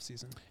entire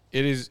offseason.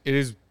 It is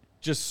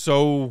just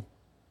so,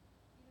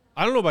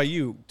 I don't know about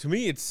you. To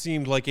me, it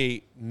seemed like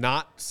a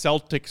not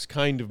Celtics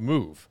kind of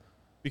move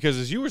because,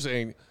 as you were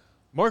saying,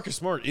 Marcus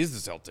Smart is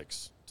the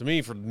Celtics. To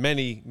me, for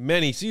many,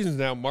 many seasons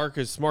now,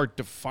 Marcus Smart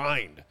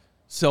defined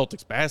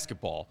Celtics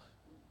basketball.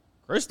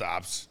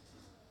 Kristaps,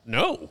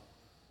 no.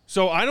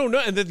 So I don't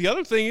know. And then the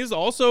other thing is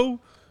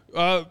also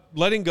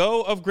letting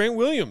go of Grant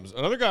Williams,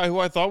 another guy who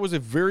I thought was a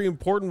very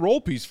important role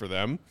piece for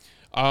them.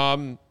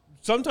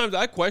 Sometimes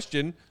I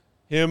question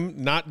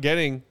him not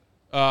getting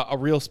a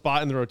real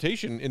spot in the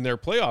rotation in their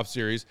playoff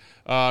series.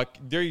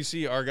 There you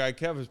see our guy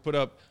Kev has put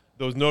up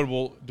those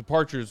notable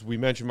departures. We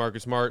mentioned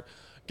Marcus Smart,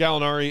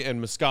 Gallinari,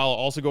 and Muscala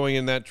also going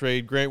in that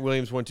trade. Grant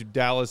Williams went to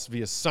Dallas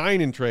via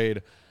sign-in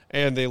trade,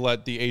 and they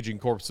let the aging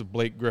corpse of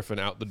Blake Griffin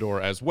out the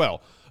door as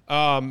well.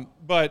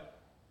 But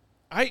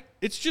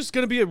it's just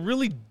going to be a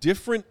really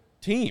different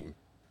team.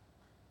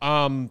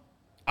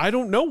 I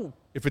don't know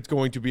if it's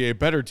going to be a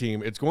better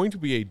team. It's going to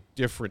be a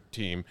different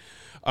team.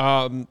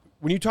 When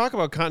you talk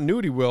about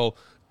continuity, Will,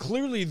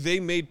 clearly they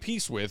made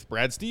peace with,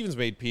 Brad Stevens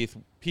made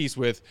peace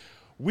with,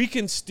 we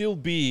can still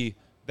be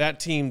that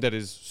team that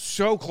is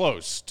so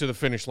close to the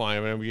finish line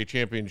of an NBA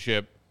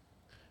championship,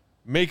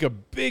 make a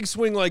big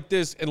swing like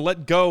this and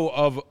let go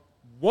of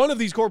one of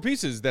these core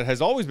pieces that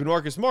has always been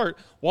Marcus Smart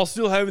while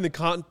still having the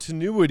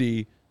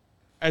continuity,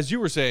 as you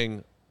were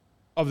saying,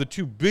 of the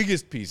 2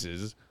 biggest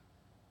pieces,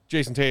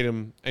 Jason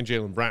Tatum and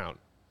Jaylen Brown.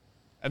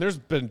 And there's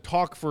been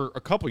talk for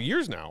a couple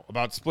years now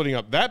about splitting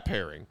up that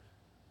pairing.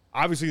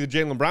 Obviously, the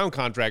Jaylen Brown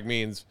contract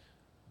means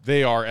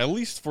they are, at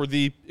least for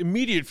the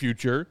immediate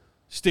future,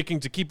 sticking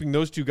to keeping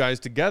those 2 guys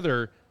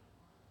together.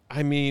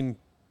 I mean,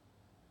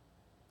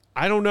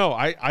 I don't know.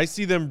 I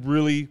see them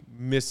really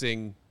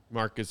missing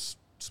Marcus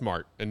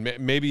Smart. And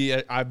maybe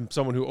I'm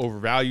someone who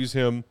overvalues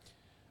him.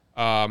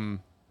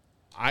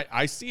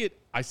 I see it.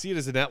 I see it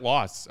as a net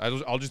loss.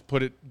 I'll just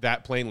put it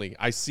that plainly.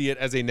 I see it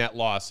as a net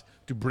loss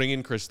to bring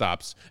in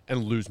Kristaps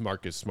and lose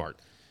Marcus Smart.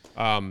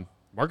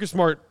 Marcus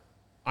Smart,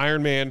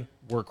 Iron Man,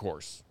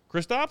 workhorse.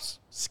 Kristaps,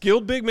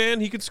 skilled big man.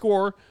 He could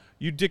score.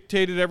 You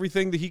dictated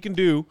everything that he can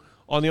do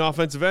on the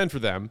offensive end for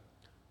them.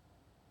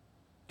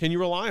 Can you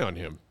rely on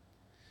him?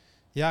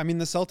 Yeah, I mean,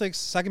 the Celtics,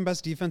 second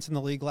best defense in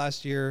the league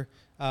last year,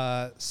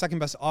 second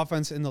best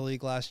offense in the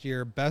league last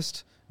year,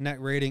 best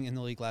net rating in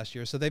the league last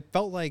year. So they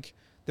felt like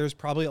there's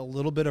probably a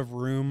little bit of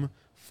room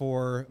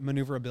for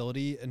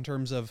maneuverability in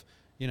terms of,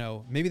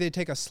 maybe they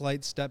take a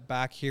slight step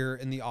back here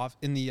in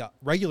the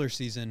regular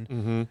season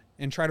mm-hmm.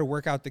 and try to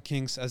work out the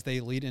kinks as they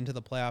lead into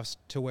the playoffs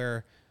to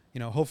where,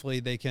 hopefully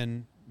they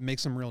can make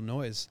some real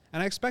noise.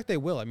 And I expect they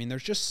will. I mean, they're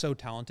just so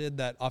talented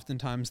that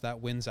oftentimes that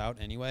wins out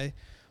anyway.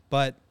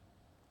 But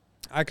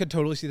I could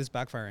totally see this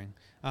backfiring.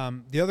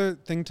 The other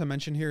thing to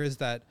mention here is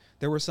that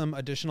there were some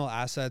additional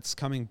assets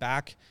coming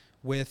back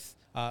with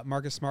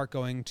Marcus Smart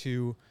going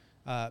to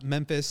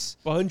Memphis.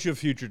 Bunch of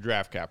future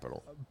draft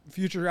capital.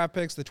 Future draft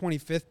picks, the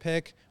 25th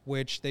pick,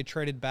 which they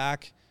traded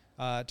back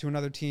to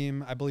another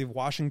team, I believe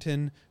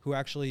Washington, who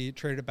actually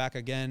traded it back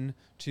again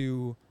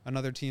to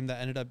another team that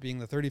ended up being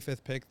the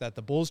 35th pick that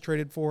the Bulls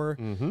traded for.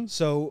 Mm-hmm.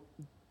 So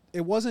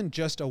it wasn't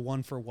just a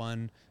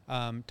 1-for-1.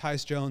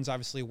 Tyus Jones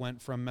obviously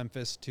went from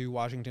Memphis to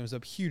Washington. It was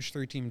a huge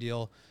 3-team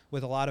deal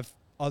with a lot of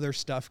other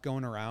stuff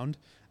going around.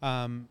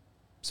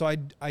 So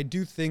I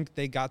do think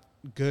they got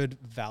good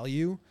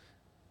value,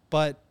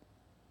 but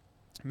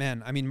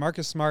man, I mean,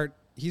 Marcus Smart,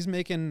 he's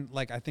making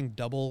I think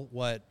double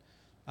what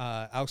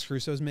Alex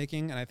Caruso is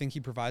making, and I think he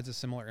provides a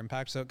similar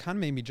impact. So it kind of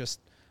made me just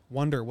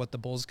wonder what the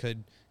Bulls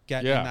could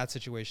get in that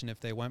situation if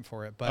they went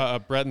for it.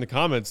 But Brett in the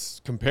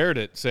comments compared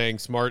it, saying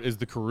Smart is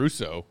the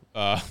Caruso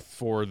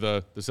for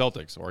the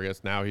Celtics, or I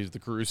guess now he's the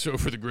Caruso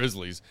for the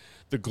Grizzlies,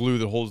 the glue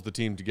that holds the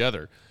team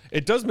together.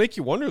 It does make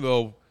you wonder,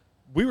 though.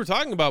 We were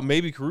talking about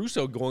maybe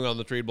Caruso going on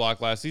the trade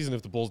block last season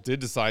if the Bulls did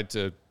decide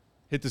to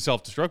hit the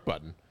self-destruct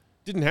button.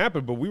 Didn't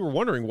happen, but we were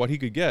wondering what he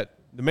could get.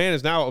 The man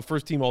is now a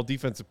first-team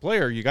all-defensive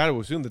player. You got to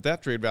assume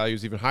that trade value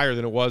is even higher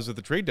than it was at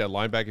the trade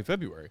deadline back in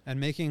February.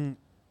 And making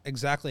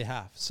exactly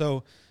half.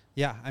 So,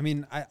 yeah, I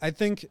mean, I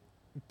think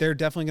they're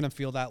definitely going to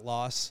feel that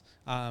loss.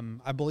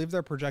 I believe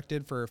they're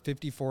projected for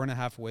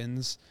 54.5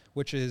 wins,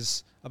 which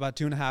is about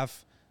 2.5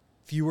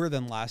 fewer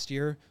than last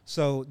year.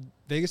 So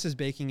Vegas is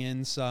baking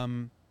in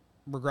some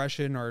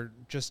regression or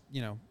just,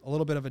 a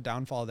little bit of a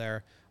downfall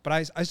there.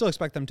 But I still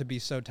expect them to be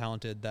so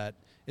talented that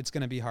it's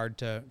going to be hard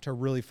to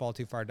really fall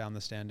too far down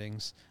the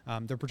standings.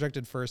 They're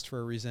projected first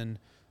for a reason,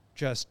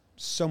 just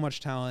so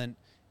much talent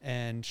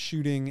and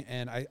shooting.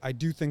 And I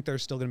do think they're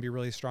still going to be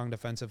really strong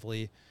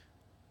defensively.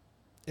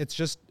 It's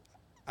just,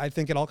 I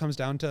think it all comes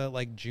down to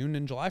like June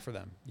and July for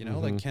them.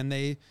 Like can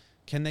they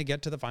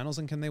get to the finals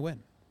and can they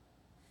win?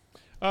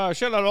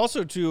 Shout out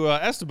also to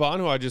Esteban,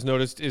 who I just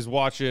noticed is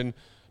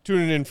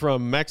tuning in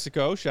from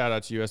Mexico. Shout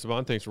out to you,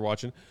 Esteban. Thanks for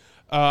watching.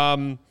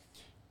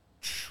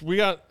 We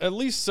got at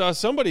least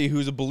somebody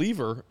who's a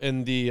believer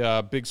in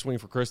the big swing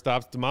for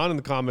Kristaps. Damon in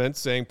the comments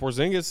saying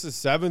Porzingis is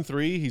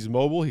 7'3". He's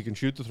mobile. He can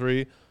shoot the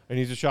three, and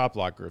he's a shot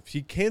blocker. If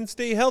he can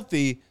stay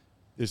healthy,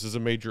 this is a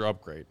major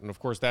upgrade. And, of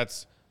course,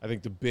 that's, I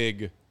think, the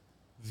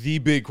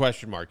big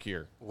question mark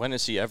here. When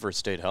has he ever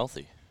stayed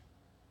healthy?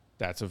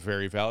 That's a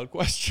very valid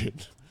question.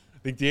 I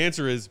think the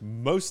answer is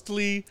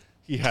mostly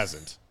he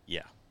hasn't.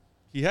 Yeah.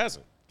 He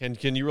hasn't.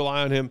 Can you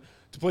rely on him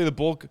to play the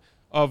bulk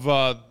of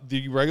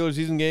the regular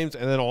season games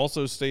and then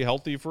also stay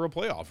healthy for a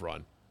playoff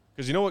run?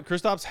 Because you know what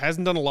Kristaps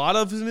hasn't done a lot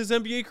of in his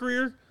NBA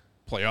career?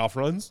 Playoff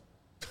runs.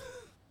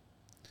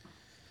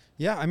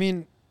 Yeah, I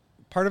mean,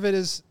 part of it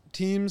is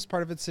teams,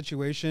 part of it's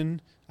situation.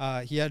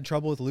 He had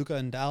trouble with Luka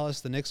in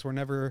Dallas. The Knicks were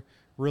never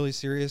really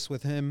serious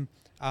with him.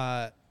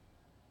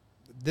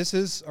 This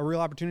is a real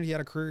opportunity. He had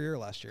a career year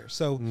last year.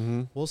 So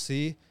we'll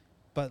see.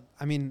 But,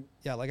 I mean,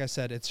 yeah, like I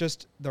said, it's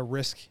just the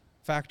risk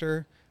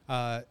factor.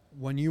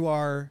 When you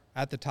are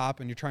at the top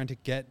and you're trying to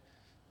get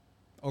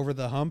over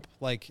the hump,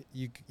 like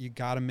you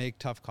got to make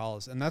tough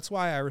calls. And that's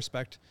why I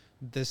respect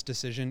this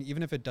decision,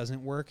 even if it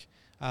doesn't work,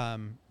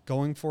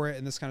 going for it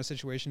in this kind of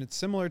situation. It's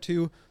similar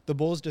to the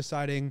Bulls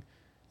deciding,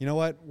 you know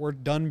what, we're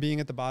done being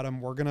at the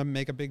bottom. We're going to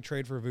make a big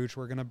trade for Vooch.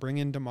 We're going to bring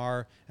in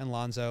DeMar and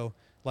Lonzo.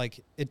 Like,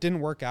 it didn't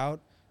work out.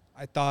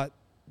 I thought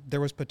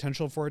there was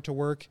potential for it to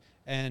work,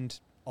 and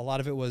a lot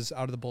of it was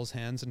out of the Bulls'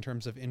 hands in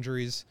terms of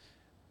injuries.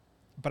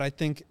 But I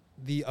think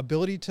the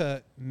ability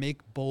to make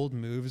bold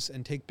moves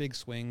and take big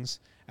swings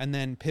and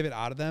then pivot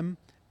out of them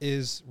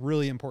is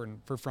really important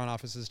for front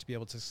offices to be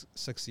able to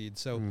succeed.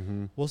 So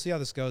we'll see how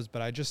this goes.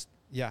 But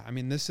I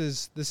mean, this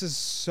is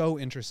so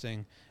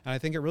interesting. And I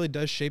think it really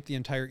does shape the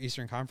entire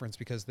Eastern Conference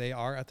because they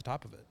are at the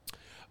top of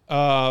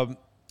it.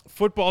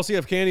 Football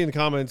CF Candy in the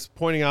comments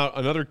pointing out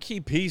another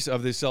key piece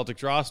of this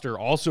Celtics roster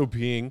also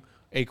being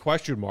a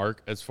question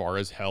mark as far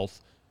as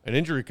health and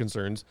injury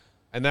concerns.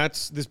 And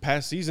that's this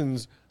past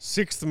season's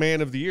sixth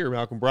man of the year,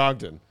 Malcolm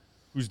Brogdon,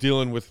 who's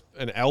dealing with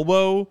an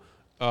elbow,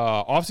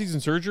 off-season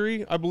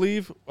surgery, I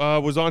believe,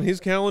 was on his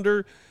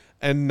calendar.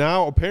 And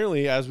now,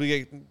 apparently, as we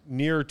get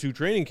near to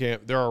training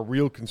camp, there are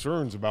real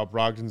concerns about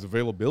Brogdon's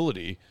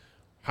availability.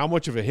 How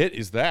much of a hit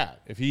is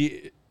that if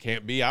he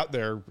can't be out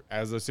there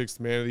as a sixth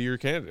man of the year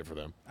candidate for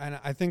them? And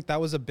I think that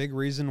was a big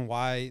reason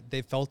why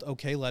they felt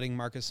okay letting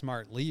Marcus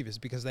Smart leave, is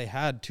because they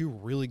had two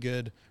really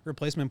good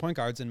replacement point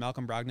guards in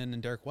Malcolm Brogdon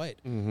and Derek White.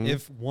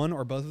 If one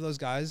or both of those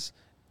guys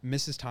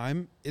misses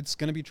time, it's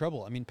going to be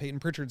trouble. I mean, Peyton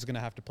Pritchard's going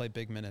to have to play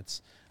big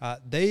minutes.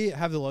 They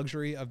have the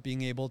luxury of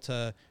being able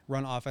to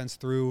run offense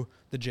through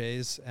the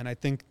Jays, and I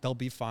think they'll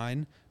be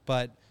fine.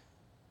 But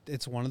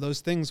it's one of those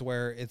things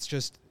where it's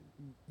just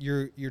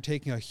you're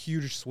taking a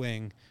huge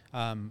swing,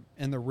 and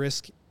the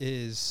risk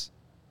is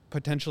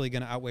potentially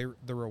going to outweigh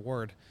the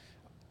reward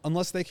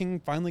unless they can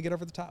finally get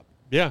over the top.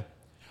 Yeah.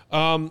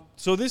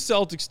 So this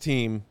Celtics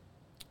team,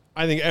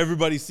 I think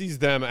everybody sees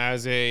them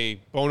as a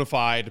bona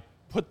fide,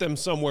 put them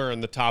somewhere in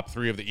the top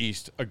three of the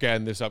East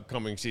again this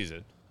upcoming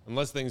season,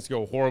 unless things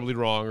go horribly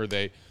wrong or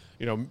they,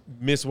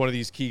 miss one of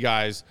these key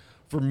guys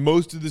for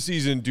most of the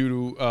season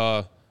due to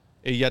a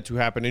yet to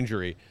happen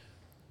injury.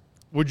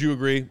 Would you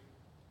agree?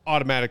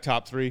 Automatic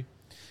top three?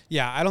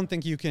 Yeah, I don't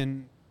think you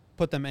can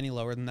put them any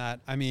lower than that.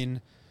 I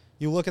mean,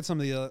 you look at some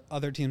of the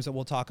other teams that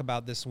we'll talk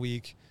about this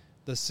week,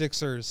 the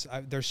Sixers,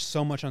 there's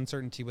so much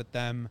uncertainty with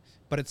them,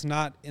 but it's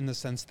not in the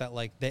sense that,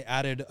 like, they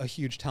added a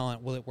huge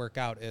talent. Will it work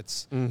out?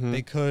 It's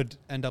they could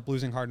end up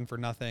losing Harden for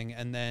nothing,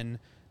 and then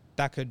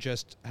that could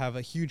just have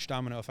a huge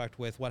domino effect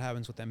with what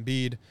happens with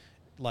Embiid.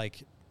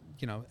 Like,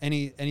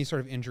 any sort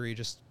of injury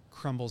just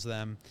crumbles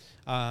them.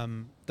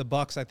 The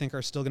Bucks, I think,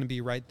 are still going to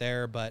be right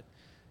there, but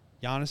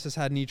Giannis has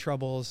had knee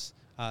troubles.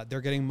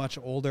 They're getting much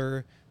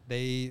older.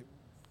 They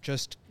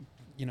just,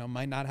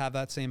 might not have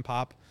that same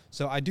pop.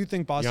 So I do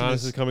think Boston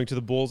Giannis is coming to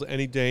the Bulls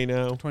any day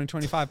now.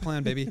 2025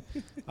 plan, baby.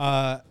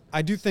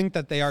 I do think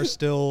that they are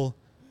still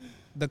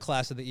the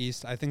class of the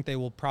East. I think they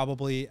will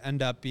probably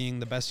end up being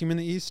the best team in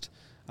the East.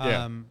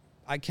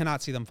 I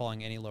cannot see them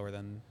falling any lower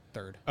than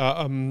third.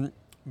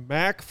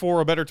 Mac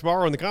for a better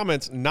tomorrow in the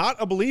comments, not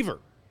a believer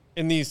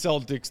in these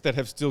Celtics that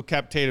have still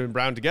kept Tatum and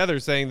Brown together,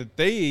 saying that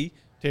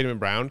Tatum and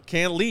Brown,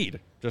 can't lead,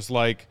 just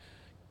like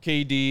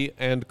KD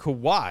and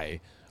Kawhi.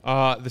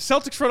 The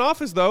Celtics front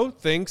office, though,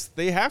 thinks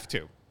they have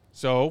to.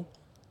 So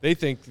they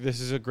think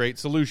this is a great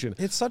solution.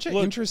 It's such an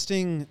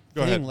interesting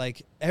thing. Ahead.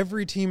 Like,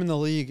 every team in the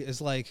league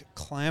is, like,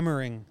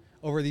 clamoring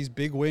over these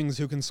big wings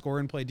who can score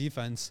and play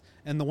defense.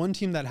 And the one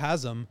team that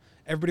has them,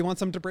 everybody wants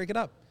them to break it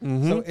up.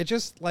 Mm-hmm. So it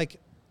just, like,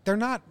 they're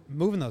not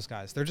moving those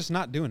guys. They're just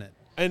not doing it.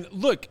 And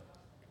look,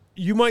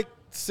 you might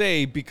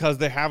say because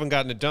they haven't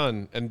gotten it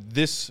done, and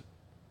this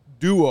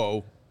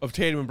duo of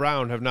Tatum and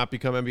Brown have not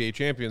become NBA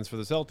champions for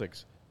the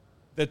Celtics,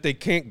 that they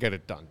can't get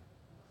it done.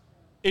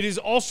 It is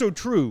also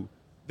true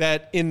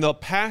that in the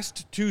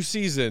past 2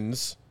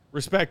 seasons,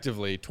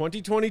 respectively,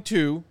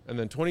 2022 and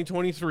then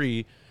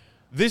 2023,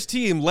 this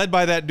team, led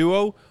by that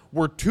duo,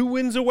 were 2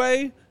 wins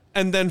away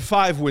and then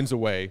 5 wins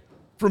away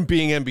from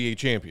being NBA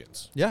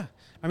champions. Yeah.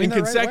 I mean, in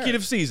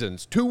consecutive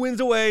seasons, 2 wins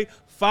away,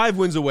 5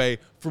 wins away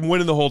from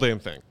winning the whole damn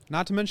thing.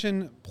 Not to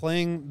mention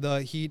playing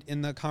the Heat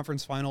in the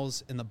conference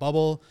finals in the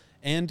bubble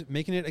and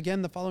making it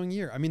again the following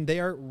year. I mean, they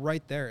are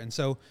right there. And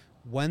so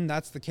when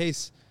that's the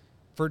case,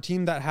 for a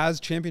team that has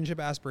championship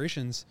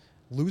aspirations,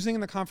 losing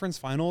in the conference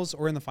finals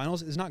or in the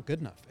finals is not good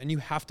enough. And you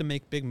have to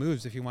make big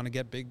moves if you want to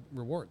get big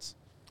rewards.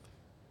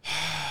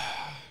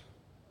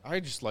 I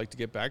just like to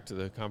get back to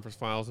the conference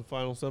finals and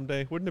finals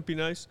someday. Wouldn't it be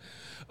nice?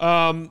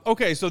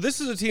 Okay, so this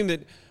is a team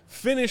that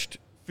finished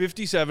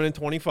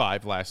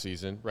 57-25 last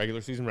season,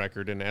 regular season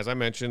record, and as I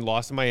mentioned,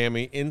 lost to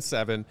Miami in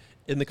 7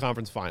 in the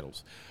conference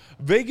finals.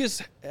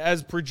 Vegas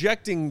is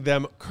projecting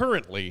them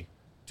currently,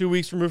 2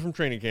 weeks removed from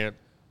training camp,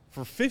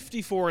 for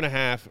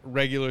 54.5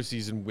 regular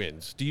season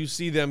wins. Do you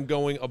see them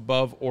going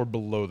above or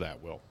below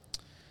that, Will?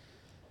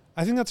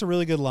 I think that's a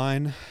really good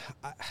line.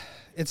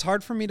 It's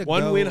hard for me to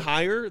One win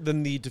higher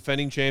than the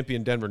defending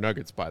champion Denver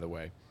Nuggets, by the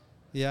way.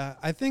 Yeah,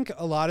 I think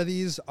a lot of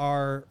these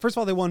are, first of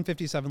all, they won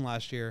 57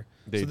 last year.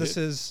 This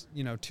is,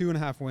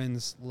 2.5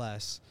 wins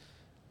less.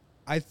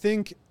 I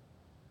think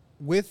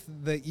with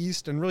the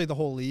East and really the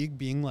whole league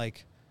being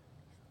like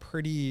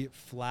pretty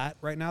flat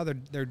right now,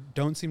 there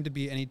don't seem to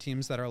be any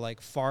teams that are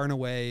like far and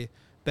away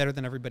better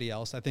than everybody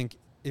else. I think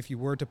if you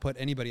were to put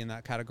anybody in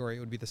that category, it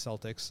would be the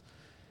Celtics.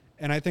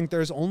 And I think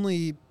there's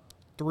only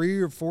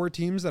 3 or 4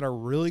 teams that are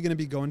really going to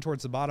be going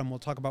towards the bottom. We'll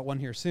talk about one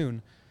here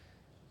soon.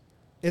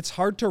 It's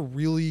hard to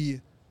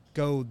really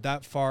go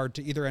that far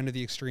to either end of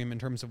the extreme in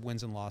terms of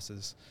wins and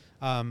losses.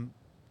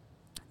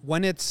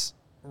 When it's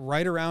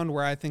right around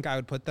where I think I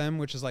would put them,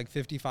 which is like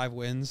 55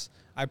 wins,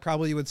 I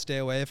probably would stay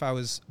away if I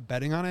was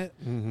betting on it.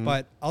 Mm-hmm.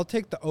 But I'll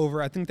take the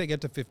over. I think they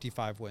get to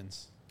 55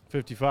 wins.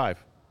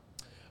 55.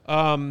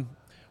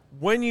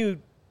 When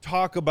you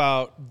talk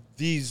about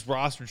these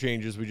roster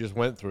changes we just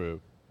went through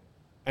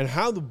and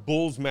how the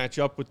Bulls match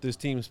up with this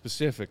team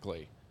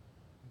specifically,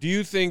 do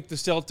you think the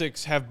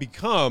Celtics have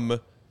become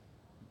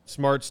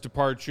Smart's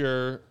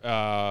departure,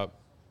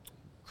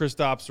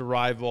 Kristaps'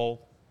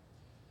 arrival?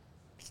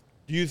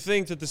 Do you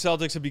think that the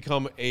Celtics have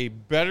become a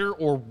better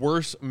or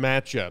worse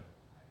matchup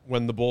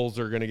when the Bulls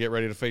are going to get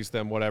ready to face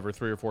them,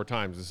 3 or 4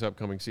 times this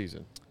upcoming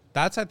season?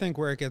 That's, I think,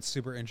 where it gets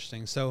super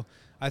interesting. So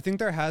I think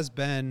there has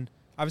been,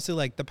 obviously,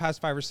 like the past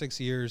 5 or 6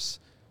 years,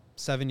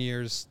 7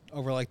 years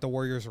over like the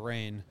Warriors'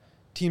 reign,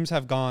 teams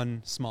have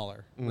gone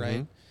smaller,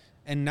 right?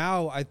 And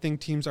now I think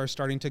teams are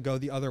starting to go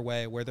the other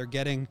way where they're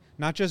getting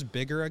not just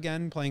bigger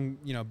again, playing,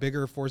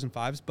 bigger 4s and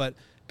 5s, but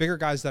bigger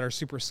guys that are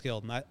super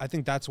skilled. And I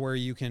think that's where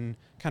you can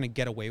kind of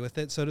get away with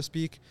it, so to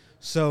speak.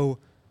 So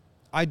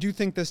I do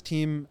think this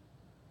team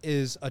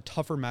is a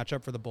tougher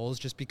matchup for the Bulls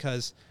just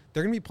because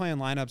they're going to be playing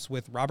lineups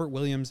with Robert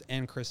Williams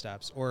and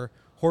Kristaps or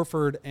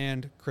Horford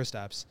and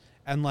Kristaps.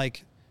 And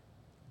like,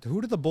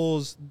 who do the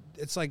Bulls,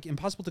 it's like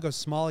impossible to go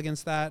small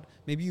against that.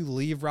 Maybe you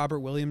leave Robert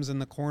Williams in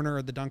the corner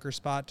or the dunker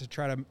spot to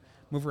try to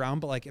move around.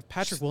 But like if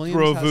Patrick Williams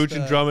throw Vooch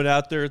and Drummond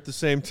out there at the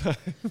same time.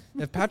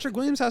 If Patrick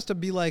Williams has to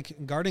be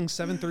like guarding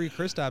 7'3"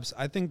 Kristaps,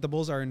 I think the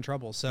Bulls are in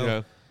trouble.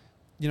 So,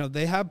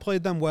 they have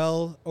played them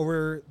well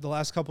over the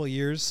last couple of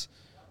years.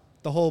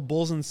 The whole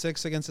Bulls in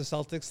 6 against the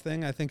Celtics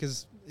thing, I think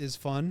is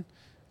fun.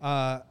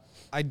 I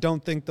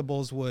don't think the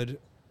Bulls would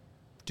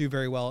do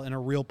very well in a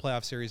real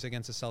playoff series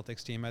against a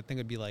Celtics team. I think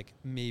it'd be like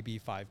maybe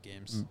 5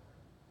 games.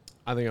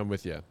 I think I'm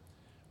with you.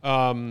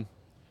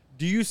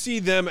 Do you see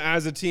them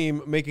as a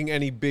team making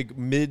any big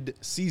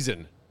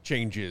mid-season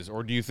changes,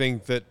 or do you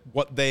think that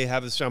what they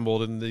have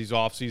assembled in these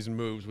off-season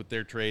moves with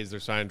their trades, their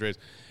sign trades,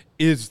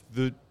 is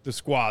the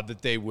squad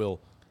that they will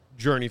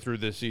journey through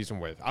this season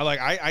with?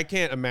 I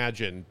can't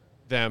imagine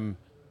them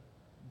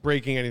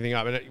breaking anything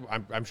up.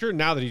 And I'm sure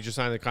now that he just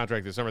signed the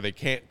contract this summer, they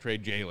can't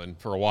trade Jalen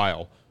for a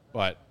while,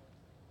 but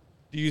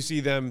Do you see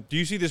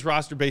this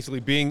roster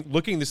basically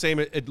looking the same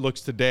it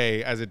looks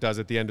today as it does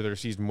at the end of their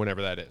season,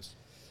 whenever that is?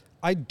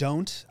 I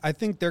don't. I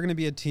think they're going to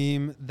be a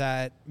team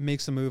that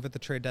makes a move at the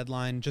trade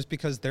deadline just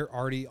because they're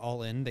already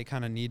all in. They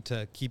kind of need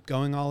to keep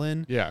going all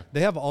in. Yeah.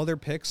 They have all their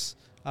picks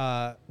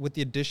with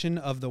the addition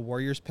of the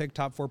Warriors pick,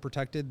 top 4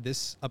 protected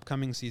this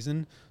upcoming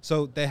season.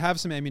 So they have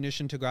some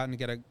ammunition to go out and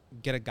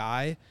get a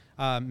guy.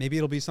 Maybe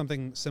it'll be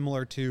something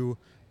similar to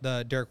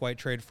the Derek White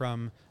trade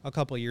from a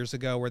couple of years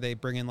ago where they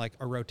bring in like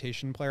a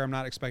rotation player. I'm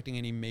not expecting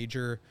any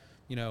major,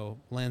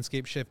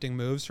 landscape shifting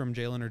moves from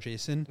Jalen or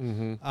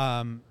Jason.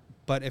 Mm-hmm.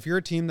 But if you're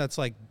a team that's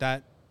like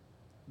that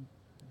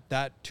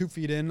 2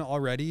 feet in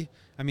already,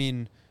 I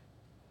mean,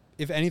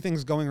 if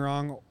anything's going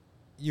wrong,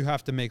 you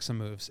have to make some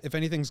moves. If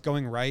anything's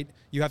going right,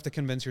 you have to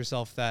convince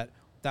yourself that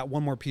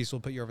one more piece will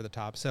put you over the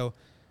top. So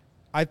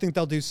I think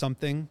they'll do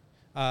something.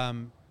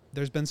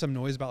 There's been some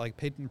noise about like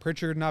Peyton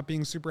Pritchard not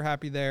being super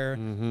happy there.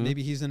 Mm-hmm.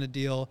 Maybe he's in a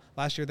deal.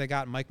 Last year they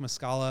got Mike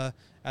Muscala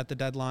at the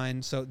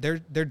deadline. So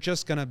they're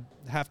just going to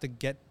have to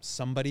get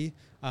somebody.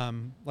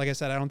 Like I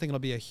said, I don't think it'll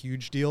be a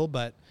huge deal,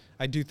 but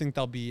I do think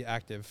they'll be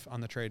active on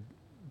the trade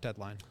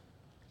deadline.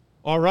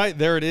 All right,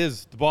 there it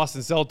is. The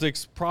Boston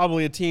Celtics,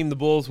 probably a team the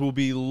Bulls will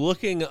be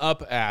looking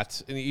up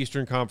at in the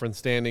Eastern Conference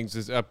standings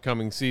this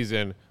upcoming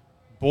season.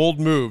 Bold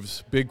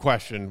moves, big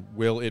question,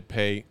 will it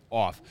pay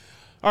off?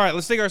 All right,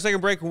 let's take our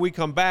second break. When we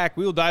come back,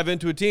 we will dive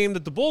into a team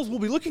that the Bulls will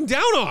be looking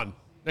down on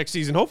next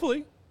season,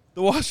 hopefully.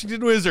 The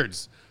Washington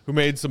Wizards, who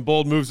made some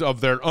bold moves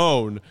of their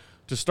own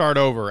to start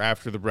over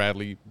after the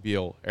Bradley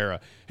Beal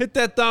era. Hit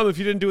that thumb if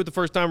you didn't do it the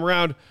first time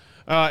around,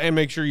 and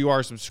make sure you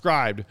are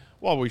subscribed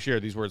while we share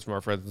these words from our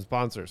friends and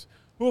sponsors,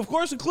 who, of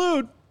course,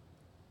 include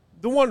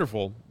the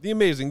wonderful, the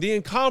amazing, the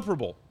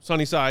incomparable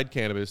Sunnyside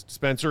Cannabis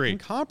Dispensary.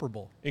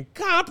 Incomparable.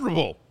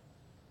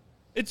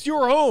 It's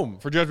your home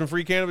for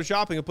judgment-free cannabis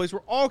shopping, a place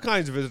where all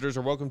kinds of visitors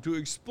are welcome to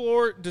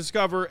explore,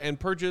 discover, and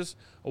purchase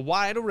a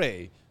wide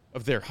array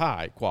of their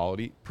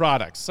high-quality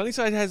products.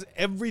 Sunnyside has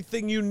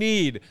everything you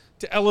need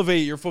to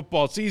elevate your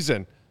football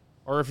season,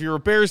 or if you're a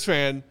Bears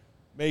fan,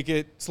 make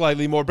it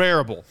slightly more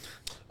bearable.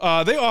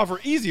 They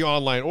offer easy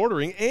online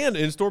ordering and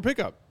in-store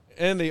pickup,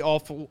 and they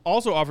also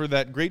offer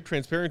that great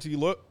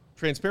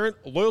transparent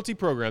loyalty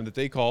program that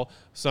they call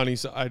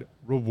Sunnyside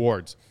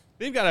Rewards.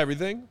 They've got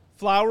everything.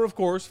 Flower, of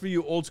course, for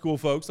you old school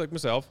folks like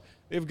myself.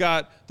 They've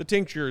got the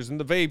tinctures and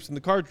the vapes and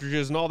the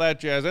cartridges and all that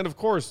jazz. And, of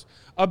course,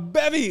 a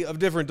bevy of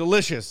different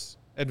delicious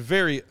and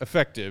very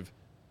effective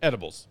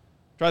edibles.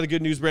 Try the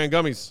Good News brand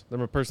gummies. They're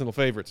my personal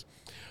favorites.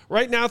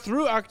 Right now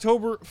through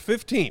October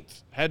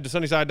 15th, head to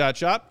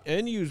sunnyside.shop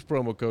and use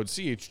promo code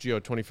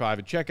CHGO25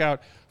 at checkout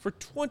for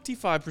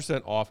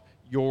 25% off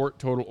your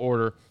total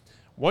order.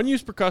 One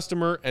use per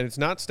customer, and it's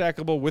not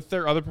stackable with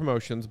their other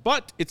promotions,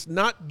 but it's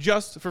not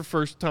just for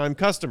first-time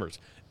customers.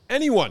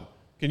 Anyone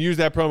can use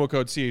that promo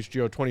code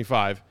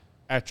CHGO25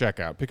 at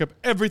checkout. Pick up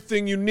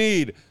everything you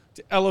need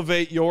to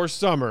elevate your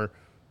summer.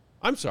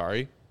 I'm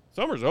sorry,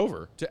 summer's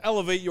over. To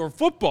elevate your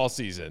football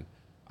season.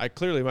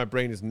 My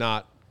brain is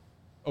not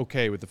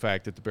okay with the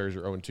fact that the Bears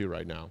are 0-2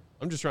 right now.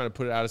 I'm just trying to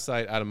put it out of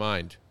sight, out of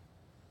mind.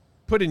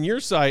 Put in your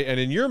sight and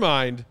in your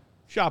mind,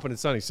 shopping at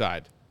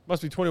Sunnyside.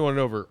 Must be 21 and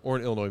over or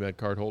an Illinois Med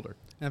card holder.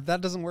 And if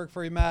that doesn't work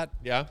for you, Matt,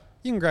 yeah,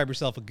 you can grab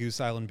yourself a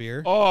Goose Island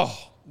beer.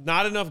 Oh,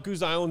 not enough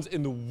Goose Islands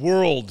in the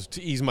world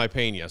to ease my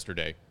pain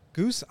yesterday.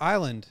 Goose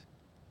Island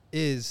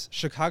is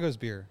Chicago's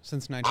beer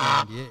since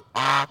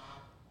 1998.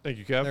 Thank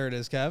you, Kev. There it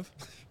is, Kev.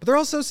 But they're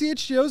also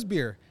CHGO's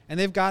beer, and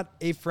they've got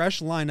a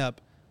fresh lineup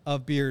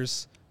of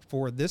beers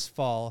for this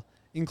fall,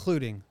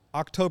 including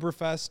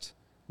Oktoberfest.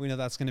 We know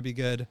that's going to be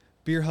good.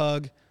 Beer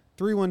Hug,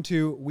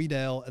 312 Wheat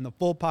Ale, and the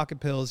Full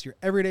Pocket Pills, your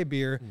everyday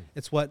beer.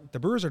 It's what the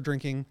brewers are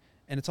drinking,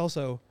 and it's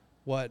also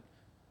what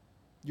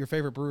your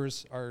favorite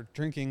brewers are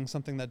drinking,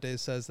 something that Dave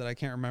says that I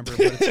can't remember,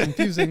 but it's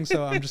confusing,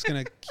 so I'm just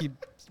going to keep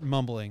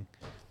mumbling.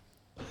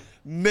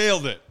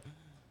 Nailed it.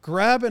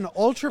 Grab an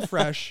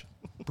ultra-fresh,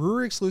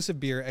 brewery-exclusive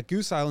beer at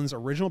Goose Island's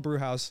original brew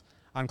house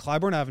on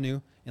Clybourne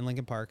Avenue in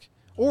Lincoln Park,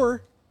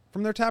 or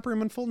from their tap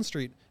room on Fulton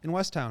Street in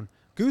Westtown.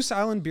 Goose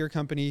Island Beer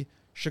Company,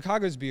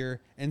 Chicago's beer,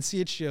 and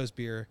CHGO's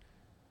beer.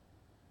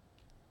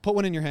 Put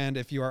one in your hand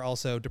if you are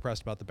also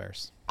depressed about the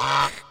Bears.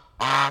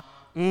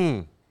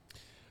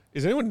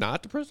 Is anyone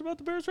not depressed about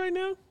the Bears right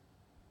now?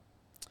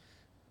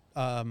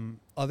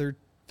 Other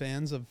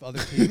fans of other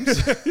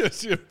teams?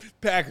 Yes,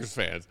 Packers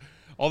fans.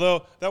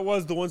 Although that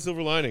was the one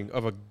silver lining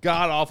of a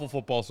god-awful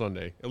football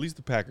Sunday. At least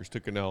the Packers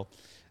took an L.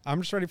 I'm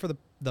just ready for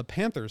the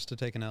Panthers to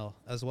take an L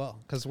as well,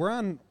 because we're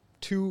on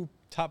 2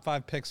 top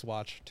 5 picks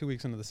watch 2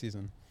 weeks into the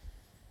season.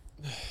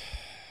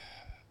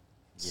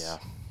 Yeah.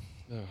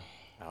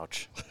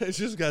 Ouch. I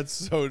just got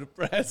so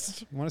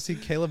depressed. You want to see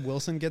Caleb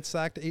Wilson get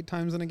sacked 8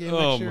 times in a game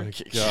Oh, next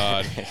year?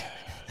 my God.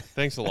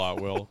 Thanks a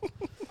lot, Will.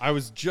 I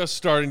was just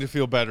starting to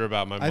feel better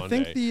about my Monday. I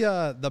think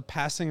the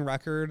passing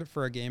record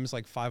for a game is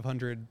like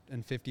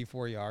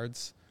 554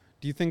 yards.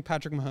 Do you think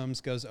Patrick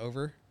Mahomes goes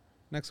over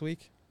next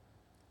week?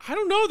 I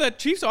don't know. That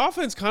Chiefs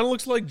offense kind of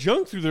looks like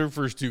junk through their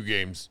first 2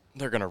 games.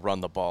 They're going to run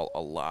the ball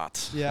a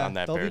lot on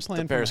that Bears.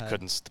 The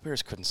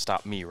Bears couldn't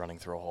stop me running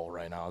through a hole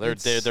right now.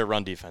 Their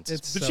run defense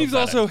is The Chiefs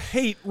also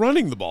hate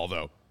running the ball,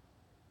 though.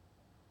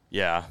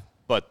 Yeah,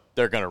 but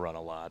they're going to run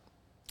a lot.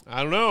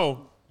 I don't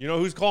know. You know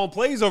who's calling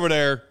plays over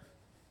there?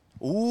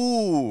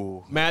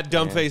 Ooh. Matt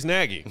Dumbface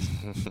Nagy.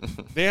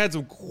 They had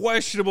some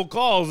questionable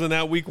calls in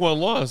that Week 1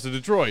 loss to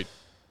Detroit.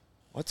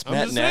 What's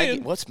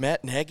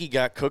Matt Nagy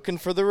got cooking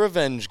for the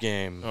revenge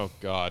game? Oh,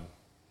 God.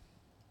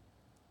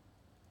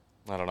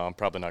 I don't know. I'm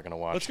probably not going to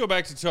watch. Let's go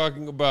back to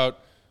talking about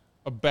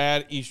a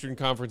bad Eastern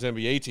Conference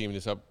NBA team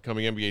this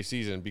upcoming NBA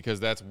season, because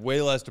that's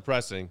way less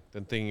depressing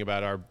than thinking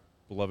about our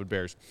beloved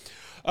Bears.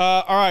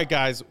 All right,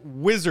 guys.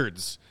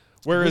 Wizards.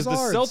 Whereas the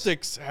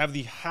Celtics have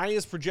the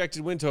highest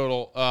projected win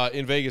total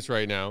in Vegas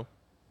right now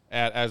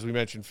at, as we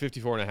mentioned,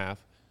 54.5.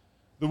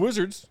 The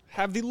Wizards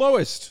have the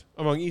lowest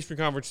among Eastern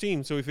Conference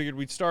teams, so we figured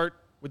we'd start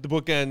with the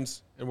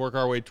bookends and work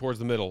our way towards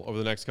the middle over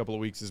the next couple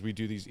of weeks as we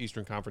do these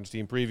Eastern Conference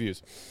team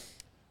previews.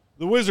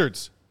 The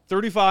Wizards,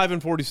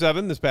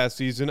 35-47 this past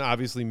season,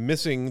 obviously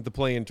missing the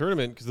play-in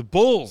tournament because the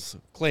Bulls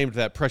claimed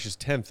that precious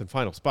 10th and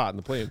final spot in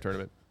the play-in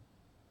tournament.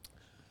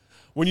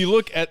 When you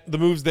look at the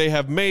moves they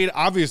have made,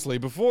 obviously,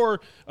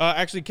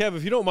 actually, Kev,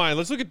 if you don't mind,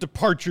 let's look at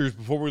departures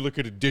before we look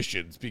at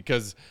additions,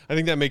 because I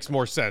think that makes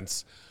more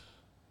sense.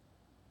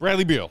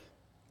 Bradley Beal,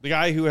 the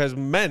guy who has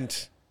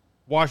meant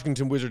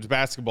Washington Wizards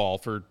basketball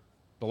for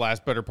the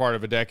last better part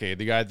of a decade,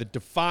 the guy that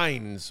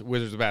defines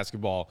Wizards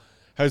basketball,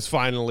 has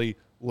finally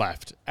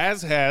left,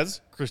 as has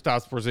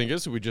Kristaps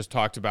Porzingis, who we just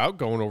talked about,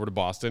 going over to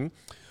Boston.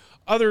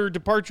 Other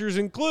departures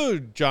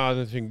include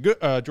Jordan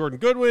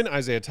Goodwin,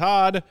 Isaiah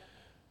Todd,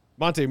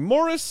 Monte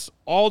Morris,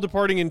 all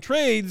departing in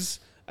trades,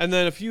 and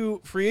then a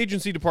few free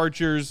agency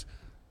departures,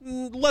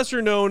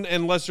 lesser known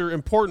and lesser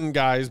important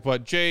guys,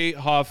 but Jay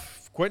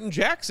Huff, Quentin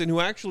Jackson, who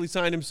actually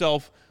signed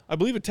himself, I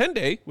believe, a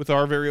 10-day with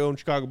our very own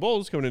Chicago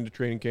Bulls coming into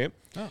training camp,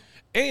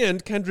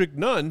 and Kendrick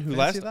Nunn, who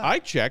last I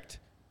checked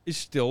is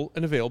still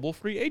an available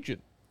free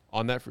agent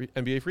on that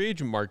NBA free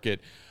agent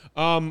market.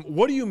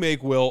 What do you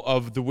make, Will,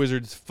 of the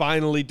Wizards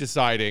finally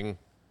deciding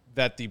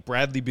that the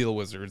Bradley Beal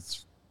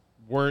Wizards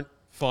weren't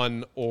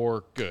fun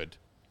or good?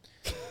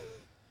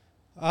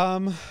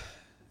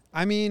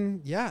 I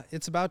mean, yeah,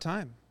 it's about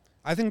time.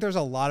 I think there's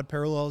a lot of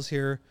parallels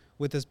here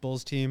with this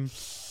Bulls team,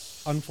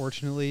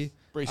 unfortunately.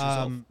 Brace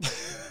yourself.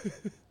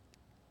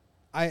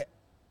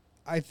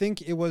 I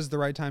think it was the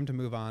right time to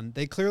move on.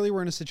 They clearly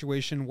were in a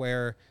situation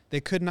where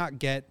they could not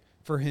get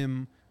for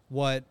him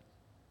what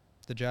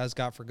the Jazz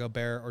got for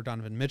Gobert or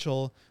Donovan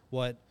Mitchell,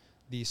 what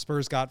the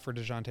Spurs got for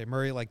DeJounte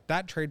Murray. Like,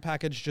 that trade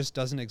package just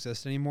doesn't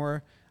exist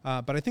anymore.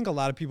 But I think a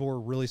lot of people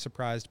were really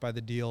surprised by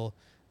the deal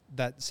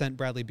that sent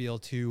Bradley Beal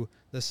to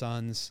the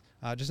Suns,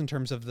 just in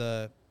terms of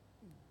the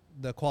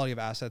quality of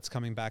assets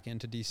coming back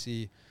into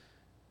DC.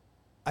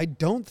 I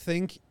don't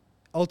think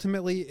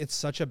ultimately it's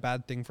such a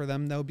bad thing for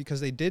them, though,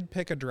 because they did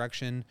pick a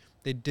direction.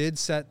 They did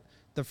set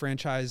the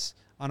franchise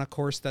on a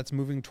course that's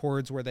moving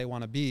towards where they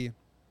want to be.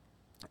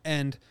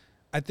 And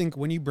I think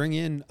when you bring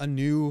in a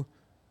new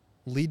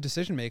lead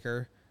decision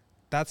maker,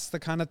 that's the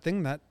kind of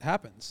thing that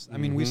happens. I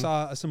mean, we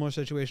saw a similar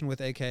situation with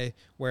AK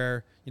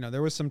where,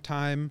 there was some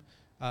time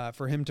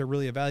for him to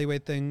really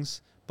evaluate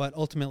things, but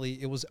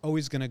ultimately it was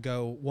always going to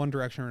go one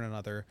direction or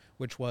another,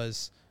 which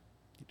was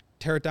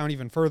tear it down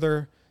even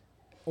further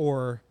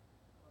or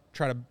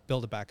try to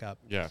build it back up.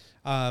 Yeah.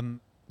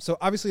 So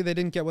obviously they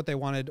didn't get what they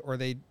wanted, or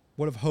they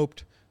would have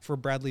hoped for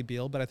Bradley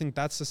Beal, but I think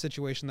that's the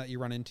situation that you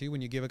run into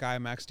when you give a guy a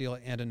max deal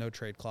and a no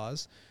trade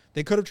clause.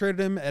 They could have traded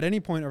him at any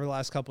point over the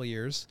last couple of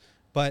years,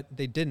 but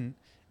they didn't.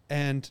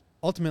 And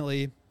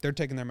ultimately they're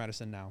taking their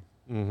medicine now.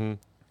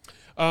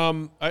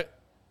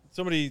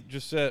 Somebody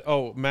just said,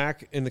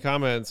 Mac in the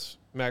comments,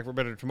 Mac for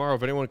Better Tomorrow,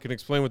 if anyone can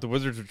explain what the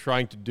Wizards are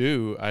trying to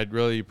do, I'd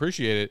really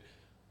appreciate it.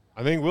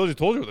 I think Will just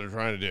told you what they're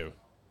trying to do.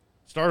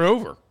 Start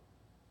over.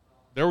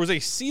 There was a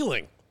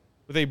ceiling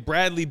with a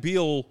Bradley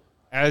Beal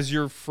as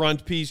your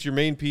front piece, your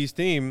main piece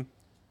team,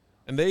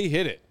 and they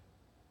hit it.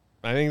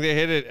 I think they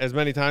hit it as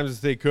many times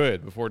as they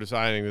could before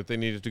deciding that they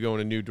needed to go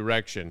in a new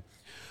direction.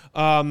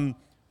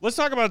 Let's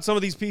talk about some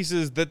of these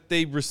pieces that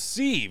they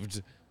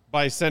received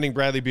by sending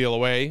Bradley Beal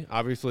away,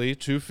 obviously,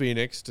 to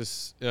Phoenix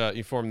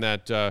to form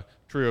that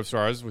trio of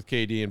stars with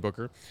KD and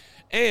Booker,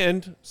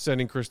 and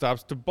sending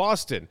Kristaps to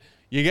Boston.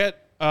 You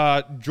get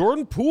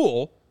Jordan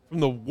Poole from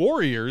the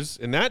Warriors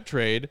in that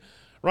trade.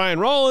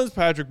 Ryan Rollins,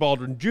 Patrick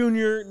Baldwin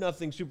Jr.,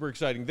 nothing super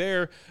exciting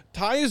there.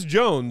 Tyus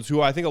Jones,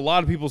 who I think a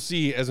lot of people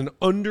see as an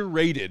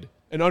underrated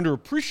and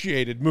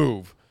underappreciated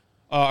move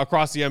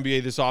across the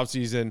NBA this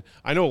offseason.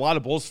 I know a lot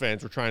of Bulls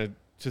fans were trying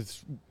to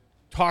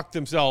talk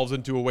themselves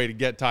into a way to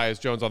get Tyus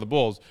Jones on the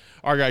Bulls.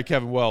 Our guy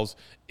Kevin Wells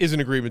is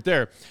in agreement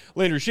there.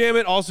 Landry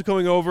Shamet also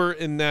coming over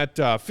in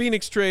that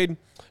Phoenix trade.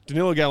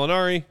 Danilo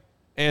Gallinari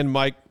and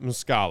Mike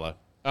Muscala.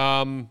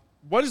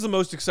 What is the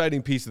most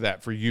exciting piece of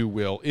that for you,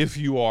 Will, if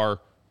you are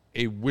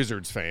a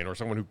Wizards fan or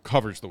someone who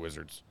covers the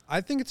Wizards?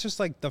 I think it's just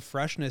like the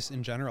freshness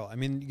in general. I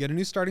mean, you get a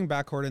new starting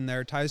backcourt in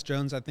there. Tyus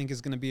Jones, I think,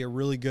 is going to be a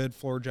really good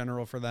floor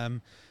general for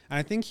them. And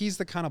I think he's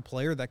the kind of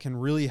player that can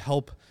really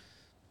help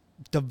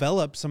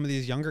develop some of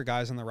these younger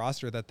guys on the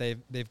roster that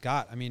they've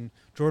got. I mean,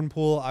 Jordan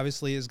Poole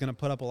obviously is going to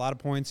put up a lot of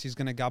points. He's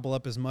going to gobble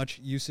up as much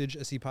usage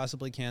as he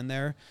possibly can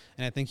there.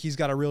 And I think he's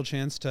got a real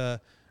chance to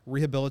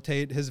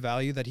rehabilitate his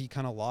value that he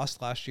kind of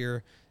lost last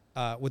year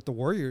with the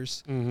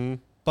Warriors. Mm-hmm.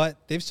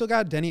 But they've still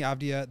got Denny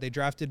Avdia. They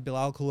drafted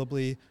Bilal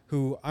Coulibaly,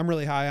 who I'm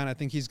really high on. I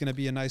think he's going to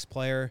be a nice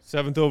player.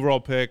 7th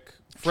overall pick.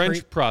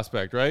 French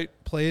prospect, right?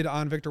 Played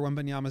on Victor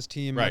Wembanyama's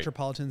team, right.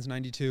 Metropolitans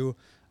 92.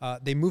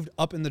 They moved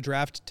up in the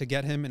draft to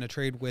get him in a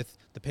trade with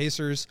the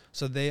Pacers,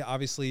 so they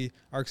obviously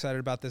are excited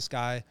about this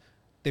guy.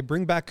 They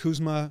bring back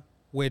Kuzma,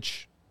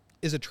 which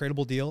is a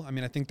tradable deal. I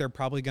mean, I think they're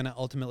probably going to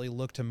ultimately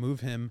look to move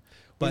him.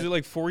 But was it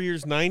like 4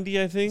 years,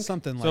 90, I think?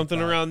 Something that.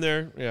 Around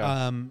there,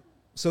 yeah.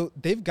 So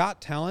they've got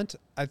talent.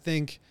 I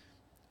think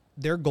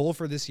their goal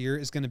for this year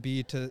is going to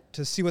be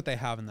to see what they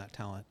have in that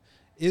talent.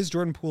 Is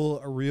Jordan Poole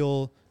a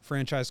real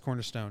franchise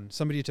cornerstone,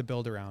 somebody to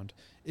build around?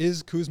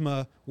 Is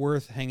Kuzma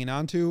worth hanging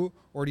on to,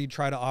 or do you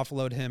try to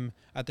offload him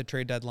at the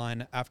trade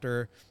deadline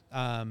after,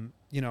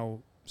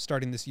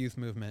 starting this youth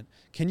movement?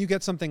 Can you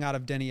get something out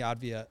of Denny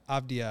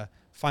Avdia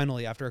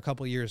finally after a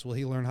couple years? Will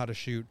he learn how to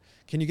shoot?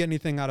 Can you get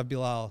anything out of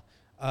Bilal?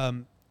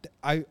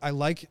 I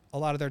like a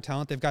lot of their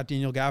talent. They've got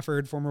Daniel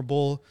Gafford, former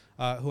Bull,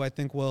 who I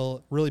think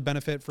will really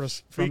benefit from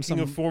some. Speaking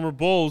of former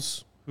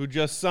Bulls, who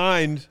just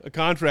signed a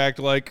contract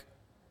like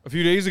a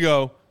few days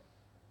ago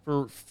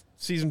for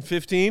season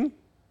 15.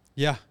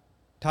 Yeah.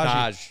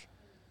 Taji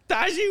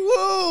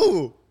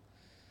Woo!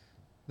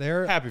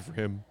 They're happy for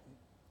him.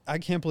 I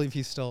can't believe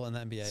he's still in the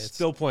NBA. It's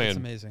still playing. It's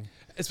amazing.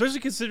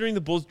 Especially considering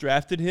the Bulls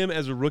drafted him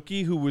as a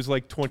rookie who was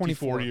like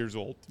 24 years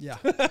old. Yeah.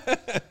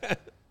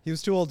 He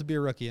was too old to be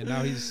a rookie, and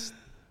now he's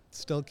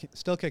still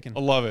kicking. I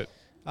love it.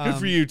 Good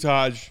for you,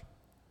 Taj.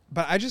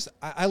 But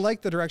I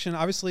like the direction.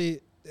 Obviously,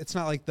 it's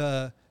not like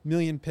the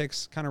million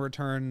picks kind of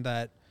return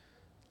that,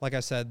 like I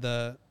said,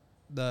 the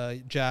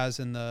Jazz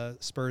and the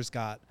Spurs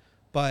got.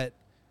 But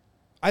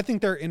I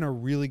think they're in a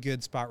really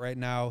good spot right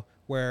now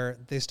where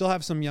they still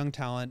have some young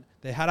talent.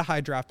 They had a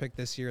high draft pick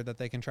this year that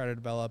they can try to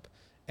develop,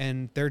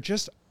 and they're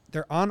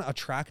on a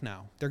track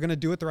now. They're going to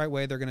do it the right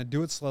way. They're going to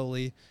do it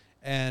slowly,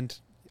 and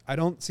I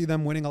don't see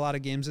them winning a lot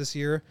of games this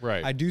year.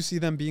 Right. I do see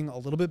them being a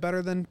little bit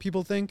better than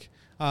people think.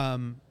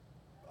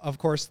 Of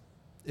course,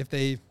 if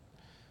they,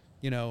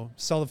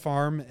 sell the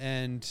farm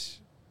and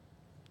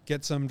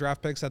get some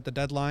draft picks at the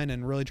deadline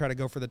and really try to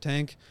go for the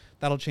tank,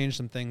 that'll change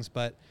some things.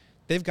 But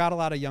they've got a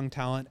lot of young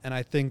talent, and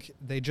I think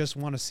they just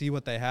want to see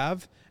what they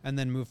have and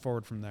then move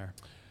forward from there.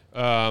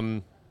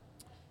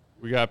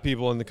 We got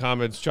people in the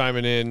comments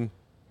chiming in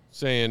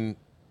saying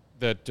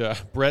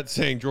that Brett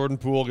saying Jordan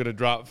Poole going to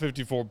drop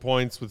 54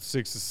 points with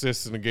 6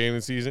 assists in a game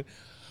this season.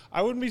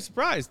 I wouldn't be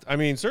surprised. I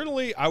mean,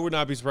 certainly I would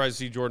not be surprised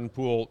to see Jordan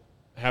Poole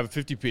have a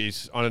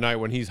 50-piece on a night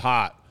when he's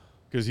hot,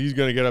 because he's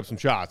going to get up some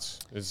shots.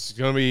 It's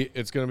going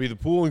to be the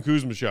Poole and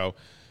Kuzma show.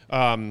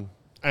 And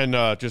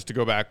just to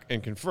go back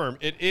and confirm,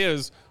 it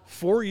is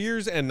 4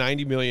 years and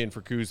 $90 million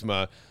for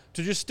Kuzma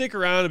to just stick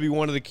around and be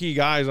one of the key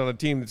guys on a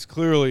team that's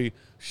clearly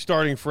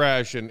starting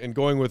fresh and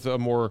going with a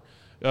more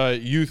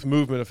youth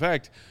movement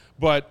effect.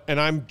 And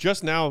I'm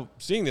just now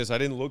seeing this. I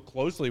didn't look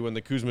closely when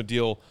the Kuzma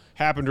deal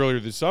happened earlier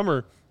this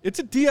summer. It's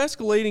a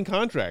de-escalating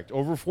contract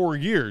over 4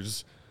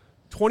 years.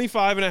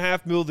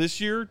 $25.5 million this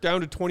year,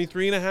 down to $23.5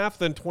 million,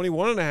 then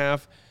 $21.5 million,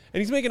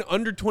 and he's making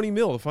under $20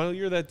 million the final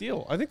year of that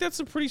deal. I think that's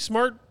some pretty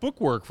smart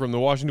bookwork from the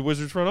Washington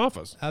Wizards front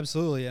office.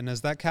 Absolutely, and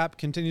as that cap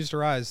continues to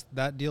rise,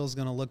 that deal is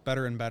going to look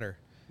better and better.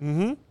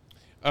 Mm-hmm.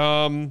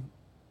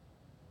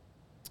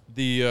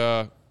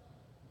 The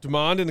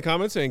demand in the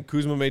comments saying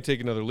Kuzma may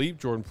take another leap.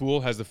 Jordan Poole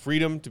has the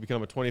freedom to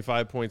become a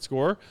 25-point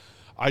scorer.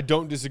 I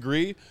don't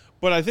disagree,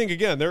 but I think,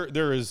 again,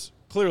 there is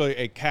clearly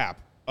a cap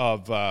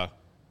of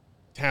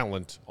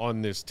talent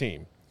on this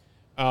team.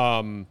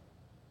 I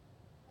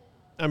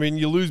mean,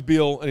 you lose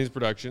Beal and his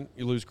production,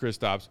 you lose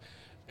Kristaps,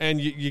 and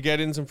you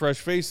get in some fresh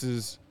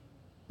faces,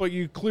 but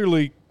you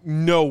clearly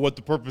know what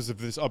the purpose of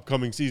this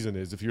upcoming season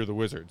is if you're the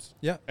Wizards.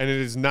 Yeah. And it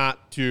is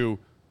not to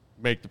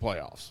make the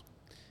playoffs.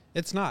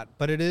 It's not,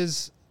 but it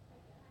is.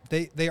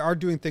 They are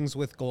doing things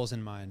with goals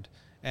in mind.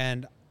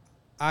 And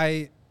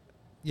I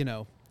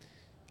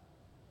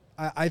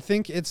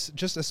think it's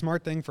just a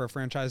smart thing for a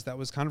franchise that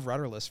was kind of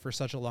rudderless for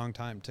such a long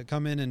time to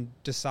come in and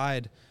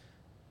decide,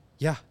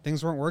 yeah,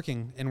 things weren't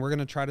working, and we're going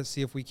to try to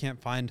see if we can't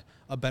find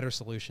a better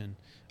solution.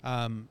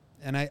 And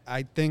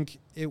I think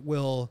it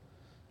will.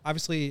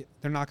 Obviously,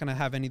 they're not going to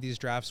have any of these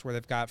drafts where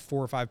they've got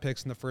 4 or 5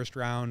 picks in the first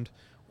round,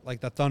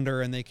 like the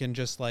Thunder, and they can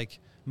just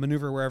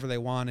maneuver wherever they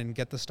want and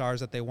get the stars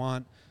that they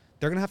want.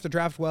 They're going to have to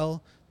draft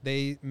well.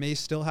 They may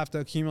still have to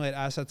accumulate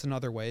assets in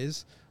other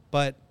ways,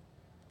 but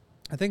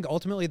I think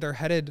ultimately they're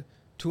headed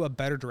to a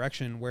better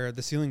direction where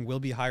the ceiling will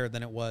be higher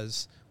than it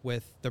was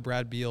with the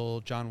Brad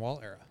Beal, John Wall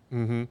era.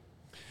 Mm-hmm.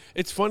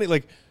 It's funny,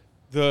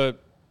 the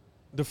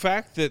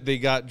fact that they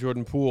got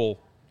Jordan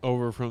Poole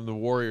over from the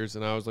Warriors,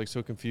 and I was like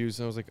so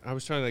confused. I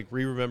was trying to like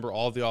remember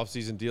all the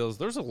offseason deals.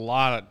 There's a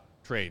lot of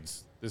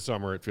trades this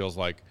summer, it feels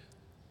like.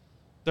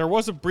 There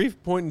was a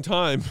brief point in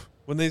time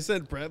when they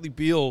sent Bradley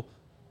Beal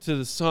to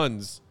the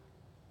Suns,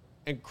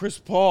 and Chris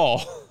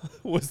Paul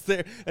was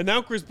there. And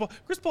now Chris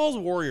Paul's a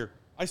Warrior.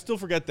 I still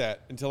forget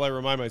that until I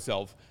remind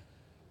myself.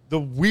 The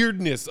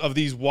weirdness of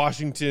these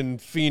Washington,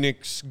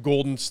 Phoenix,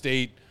 Golden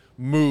State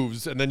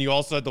moves, and then you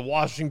also had the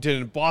Washington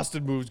and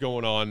Boston moves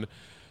going on.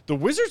 The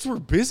Wizards were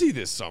busy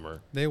this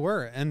summer. They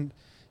were, and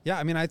yeah,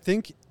 I mean, I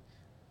think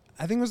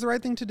it was the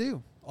right thing to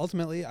do.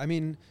 Ultimately, I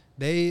mean,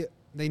 they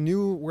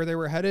knew where they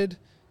were headed.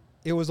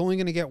 It was only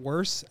going to get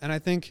worse, and I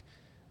think,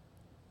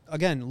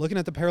 again, looking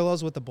at the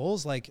parallels with the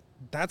Bulls, like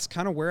that's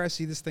kind of where I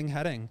see this thing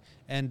heading.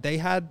 And they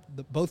had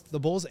both the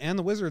Bulls and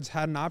the Wizards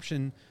had an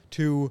option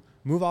to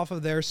move off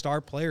of their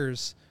star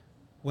players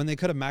when they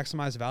could have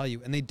maximized value,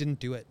 and they didn't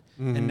do it.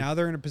 Mm-hmm. And now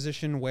they're in a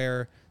position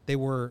where they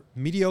were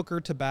mediocre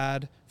to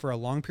bad for a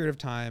long period of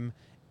time,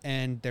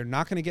 and they're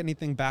not going to get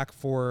anything back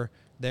for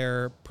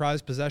their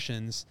prized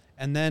possessions,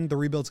 and then the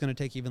rebuild's going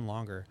to take even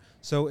longer.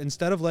 So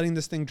instead of letting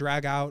this thing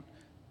drag out,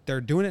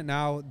 they're doing it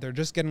now. They're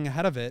just getting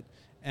ahead of it.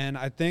 And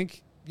I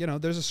think,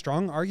 there's a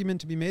strong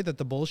argument to be made that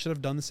the Bulls should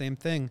have done the same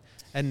thing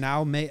and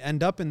now may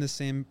end up in the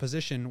same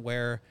position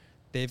where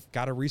they've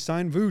got to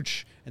re-sign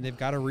Vooch and they've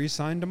got to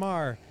re-sign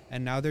DeMar.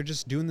 And now they're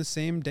just doing the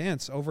same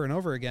dance over and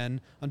over again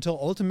until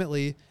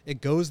ultimately it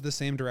goes the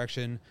same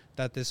direction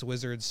that this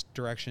Wizards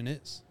direction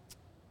is.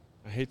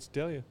 I hate to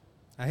tell you.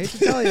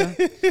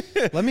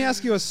 Let me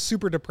ask you a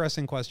super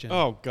depressing question.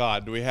 Oh,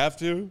 God. Do we have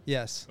to?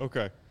 Yes.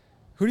 Okay.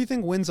 Who do you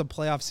think wins a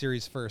playoff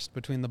series first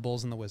between the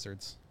Bulls and the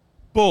Wizards?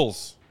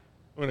 Bulls.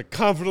 I'm going to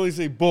confidently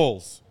say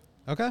Bulls.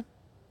 Okay.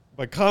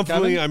 By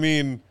confidently, Kevin? I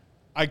mean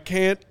I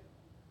can't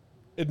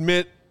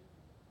admit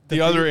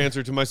the other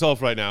answer to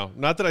myself right now.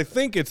 Not that I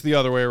think it's the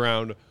other way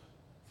around.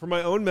 For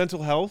my own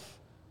mental health,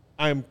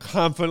 I am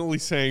confidently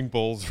saying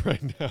Bulls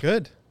right now.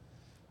 Good.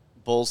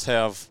 Bulls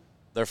have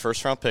their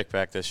first-round pick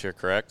back this year,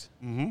 correct?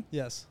 Mm-hmm.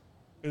 Yes.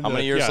 How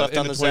many years left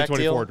on the Zach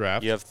deal?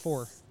 Draft. You have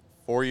 4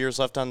 years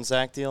left on the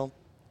Zach deal?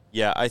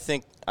 Yeah, I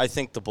think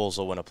the Bulls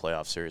will win a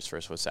playoff series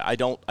first with Zach.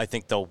 I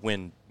think they'll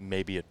win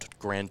maybe a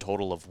grand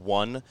total of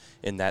 1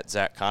 in that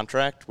Zach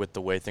contract with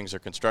the way things are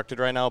constructed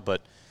right now,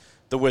 but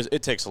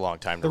it takes a long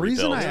time to rebuild.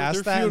 The reason I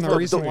asked that and the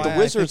reason why the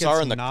Wizards I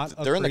are think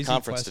they're in the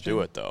conference to do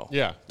it, though.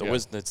 Yeah.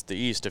 It's the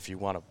East if you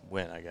want to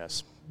win, I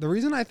guess. The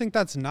reason I think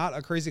that's not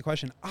a crazy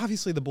question,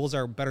 obviously the Bulls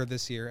are better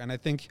this year, and I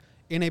think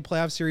in a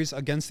playoff series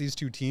against these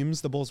two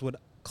teams, the Bulls would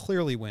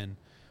clearly win.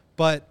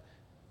 But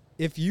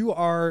if you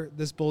are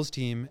this Bulls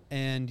team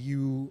and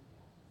you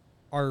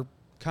are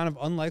kind of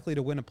unlikely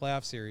to win a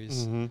playoff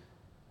series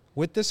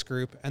with this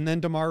group, and then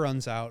DeMar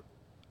runs out,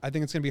 I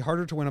think it's going to be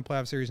harder to win a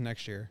playoff series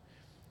next year.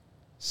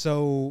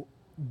 So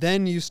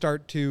then you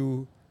start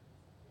to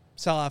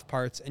sell off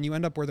parts, and you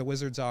end up where the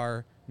Wizards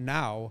are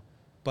now,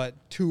 but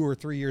 2 or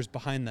 3 years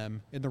behind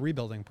them in the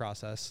rebuilding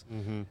process.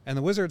 Mm-hmm. And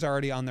the Wizards are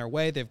already on their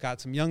way. They've got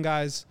some young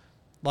guys.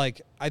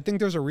 Like, I think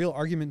there's a real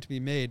argument to be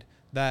made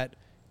that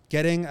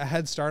getting a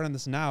head start on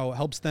this now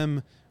helps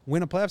them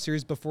win a playoff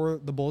series before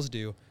the Bulls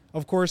do.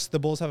 Of course, the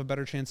Bulls have a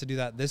better chance to do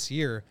that this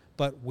year,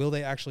 but will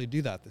they actually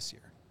do that this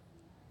year?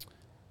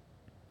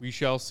 We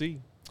shall see.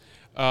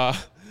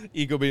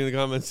 Ego being in the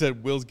comments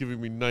said, Will's giving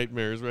me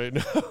nightmares right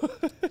now.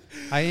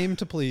 I aim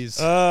to please.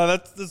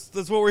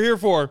 That's what we're here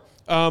for.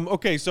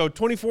 Okay, so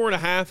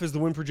 24.5 is the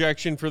win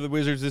projection for the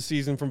Wizards this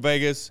season from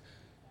Vegas,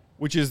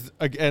 which is,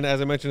 again,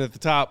 as I mentioned at the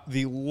top,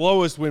 the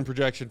lowest win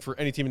projection for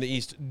any team in the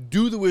East.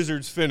 Do the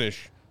Wizards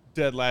finish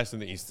dead last in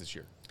the East this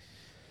year?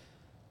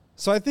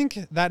 So I think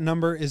that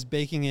number is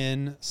baking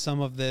in some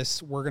of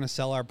this, we're going to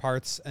sell our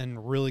parts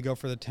and really go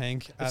for the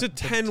tank. It's a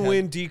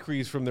 10-win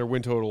decrease from their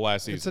win total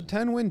last season. It's a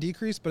 10-win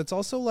decrease, but it's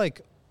also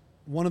like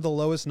one of the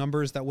lowest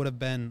numbers that would have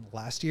been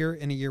last year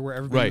in a year where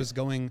everybody was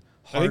going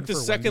hard. I think the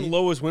second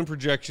lowest win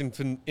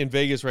projection in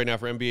Vegas right now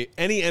for any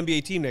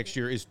NBA team next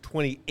year is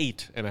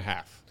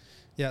 28.5.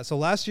 Yeah, so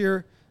last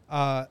year,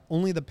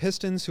 only the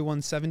Pistons, who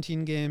won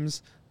 17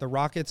 games, the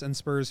Rockets and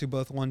Spurs, who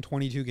both won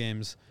 22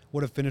 games,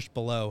 would have finished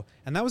below.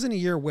 And that was in a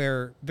year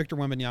where Victor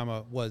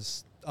Wembanyama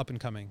was up and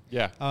coming.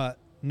 Yeah.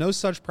 No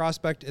such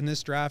prospect in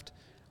this draft.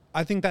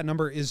 I think that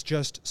number is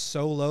just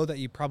so low that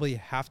you probably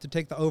have to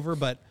take the over,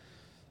 but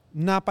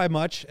not by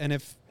much. And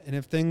if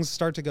things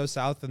start to go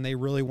south and they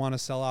really want to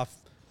sell off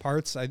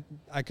parts,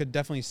 I could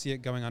definitely see it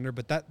going under.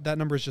 But that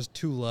number is just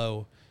too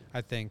low,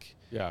 I think,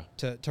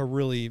 to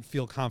really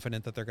feel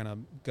confident that they're going to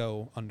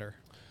go under.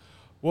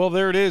 Well,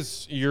 there it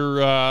is.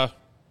 You're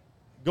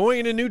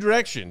going in a new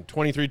direction.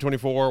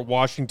 23-24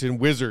 Washington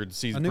Wizards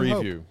season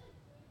preview.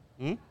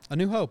 A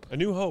new hope. A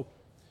new hope.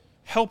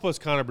 Help us,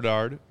 Connor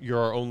Bedard. You're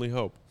our only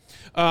hope.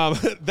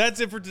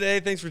 That's it for today.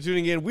 Thanks for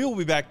tuning in. We will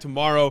be back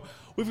tomorrow.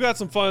 We've got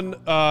some fun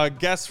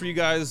guests for you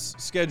guys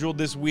scheduled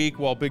this week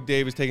while Big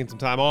Dave is taking some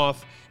time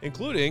off,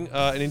 including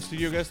an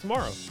in-studio guest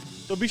tomorrow.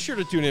 So be sure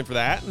to tune in for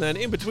that. And then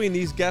in between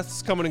these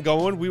guests coming and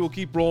going, we will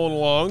keep rolling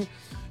along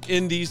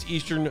in these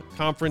Eastern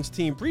Conference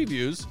team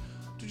previews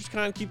to just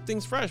kind of keep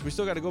things fresh. We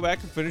still got to go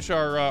back and finish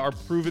our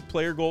Prove It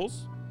player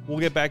goals. We'll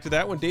get back to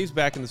that when Dave's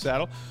back in the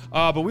saddle.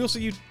 But we'll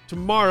see you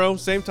tomorrow,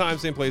 same time,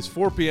 same place,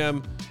 4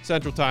 p.m.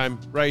 Central Time,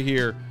 right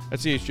here at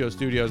CHGO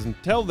Studios.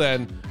 Until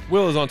then,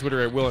 Will is on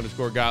Twitter at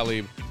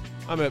Will_Gottlieb.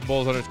 I'm at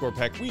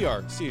Bulls_Peck. We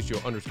are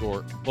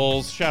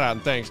CHGO_Bulls. Shout out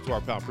and thanks to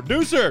our pal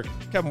producer,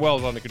 Kevin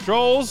Wells on the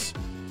controls.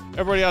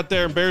 Everybody out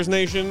there in Bears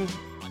Nation,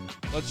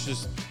 let's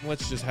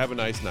just have a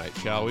nice night,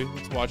 shall we?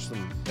 Let's watch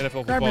some NFL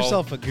football. Grab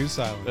yourself a Goose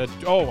Island.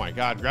 Oh my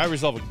God, grab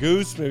yourself a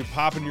goose, maybe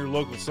pop into your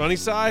local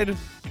Sunnyside,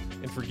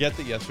 and forget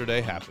that yesterday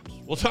happened.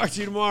 We'll talk to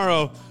you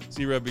tomorrow.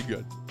 See you, Red. Be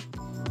good.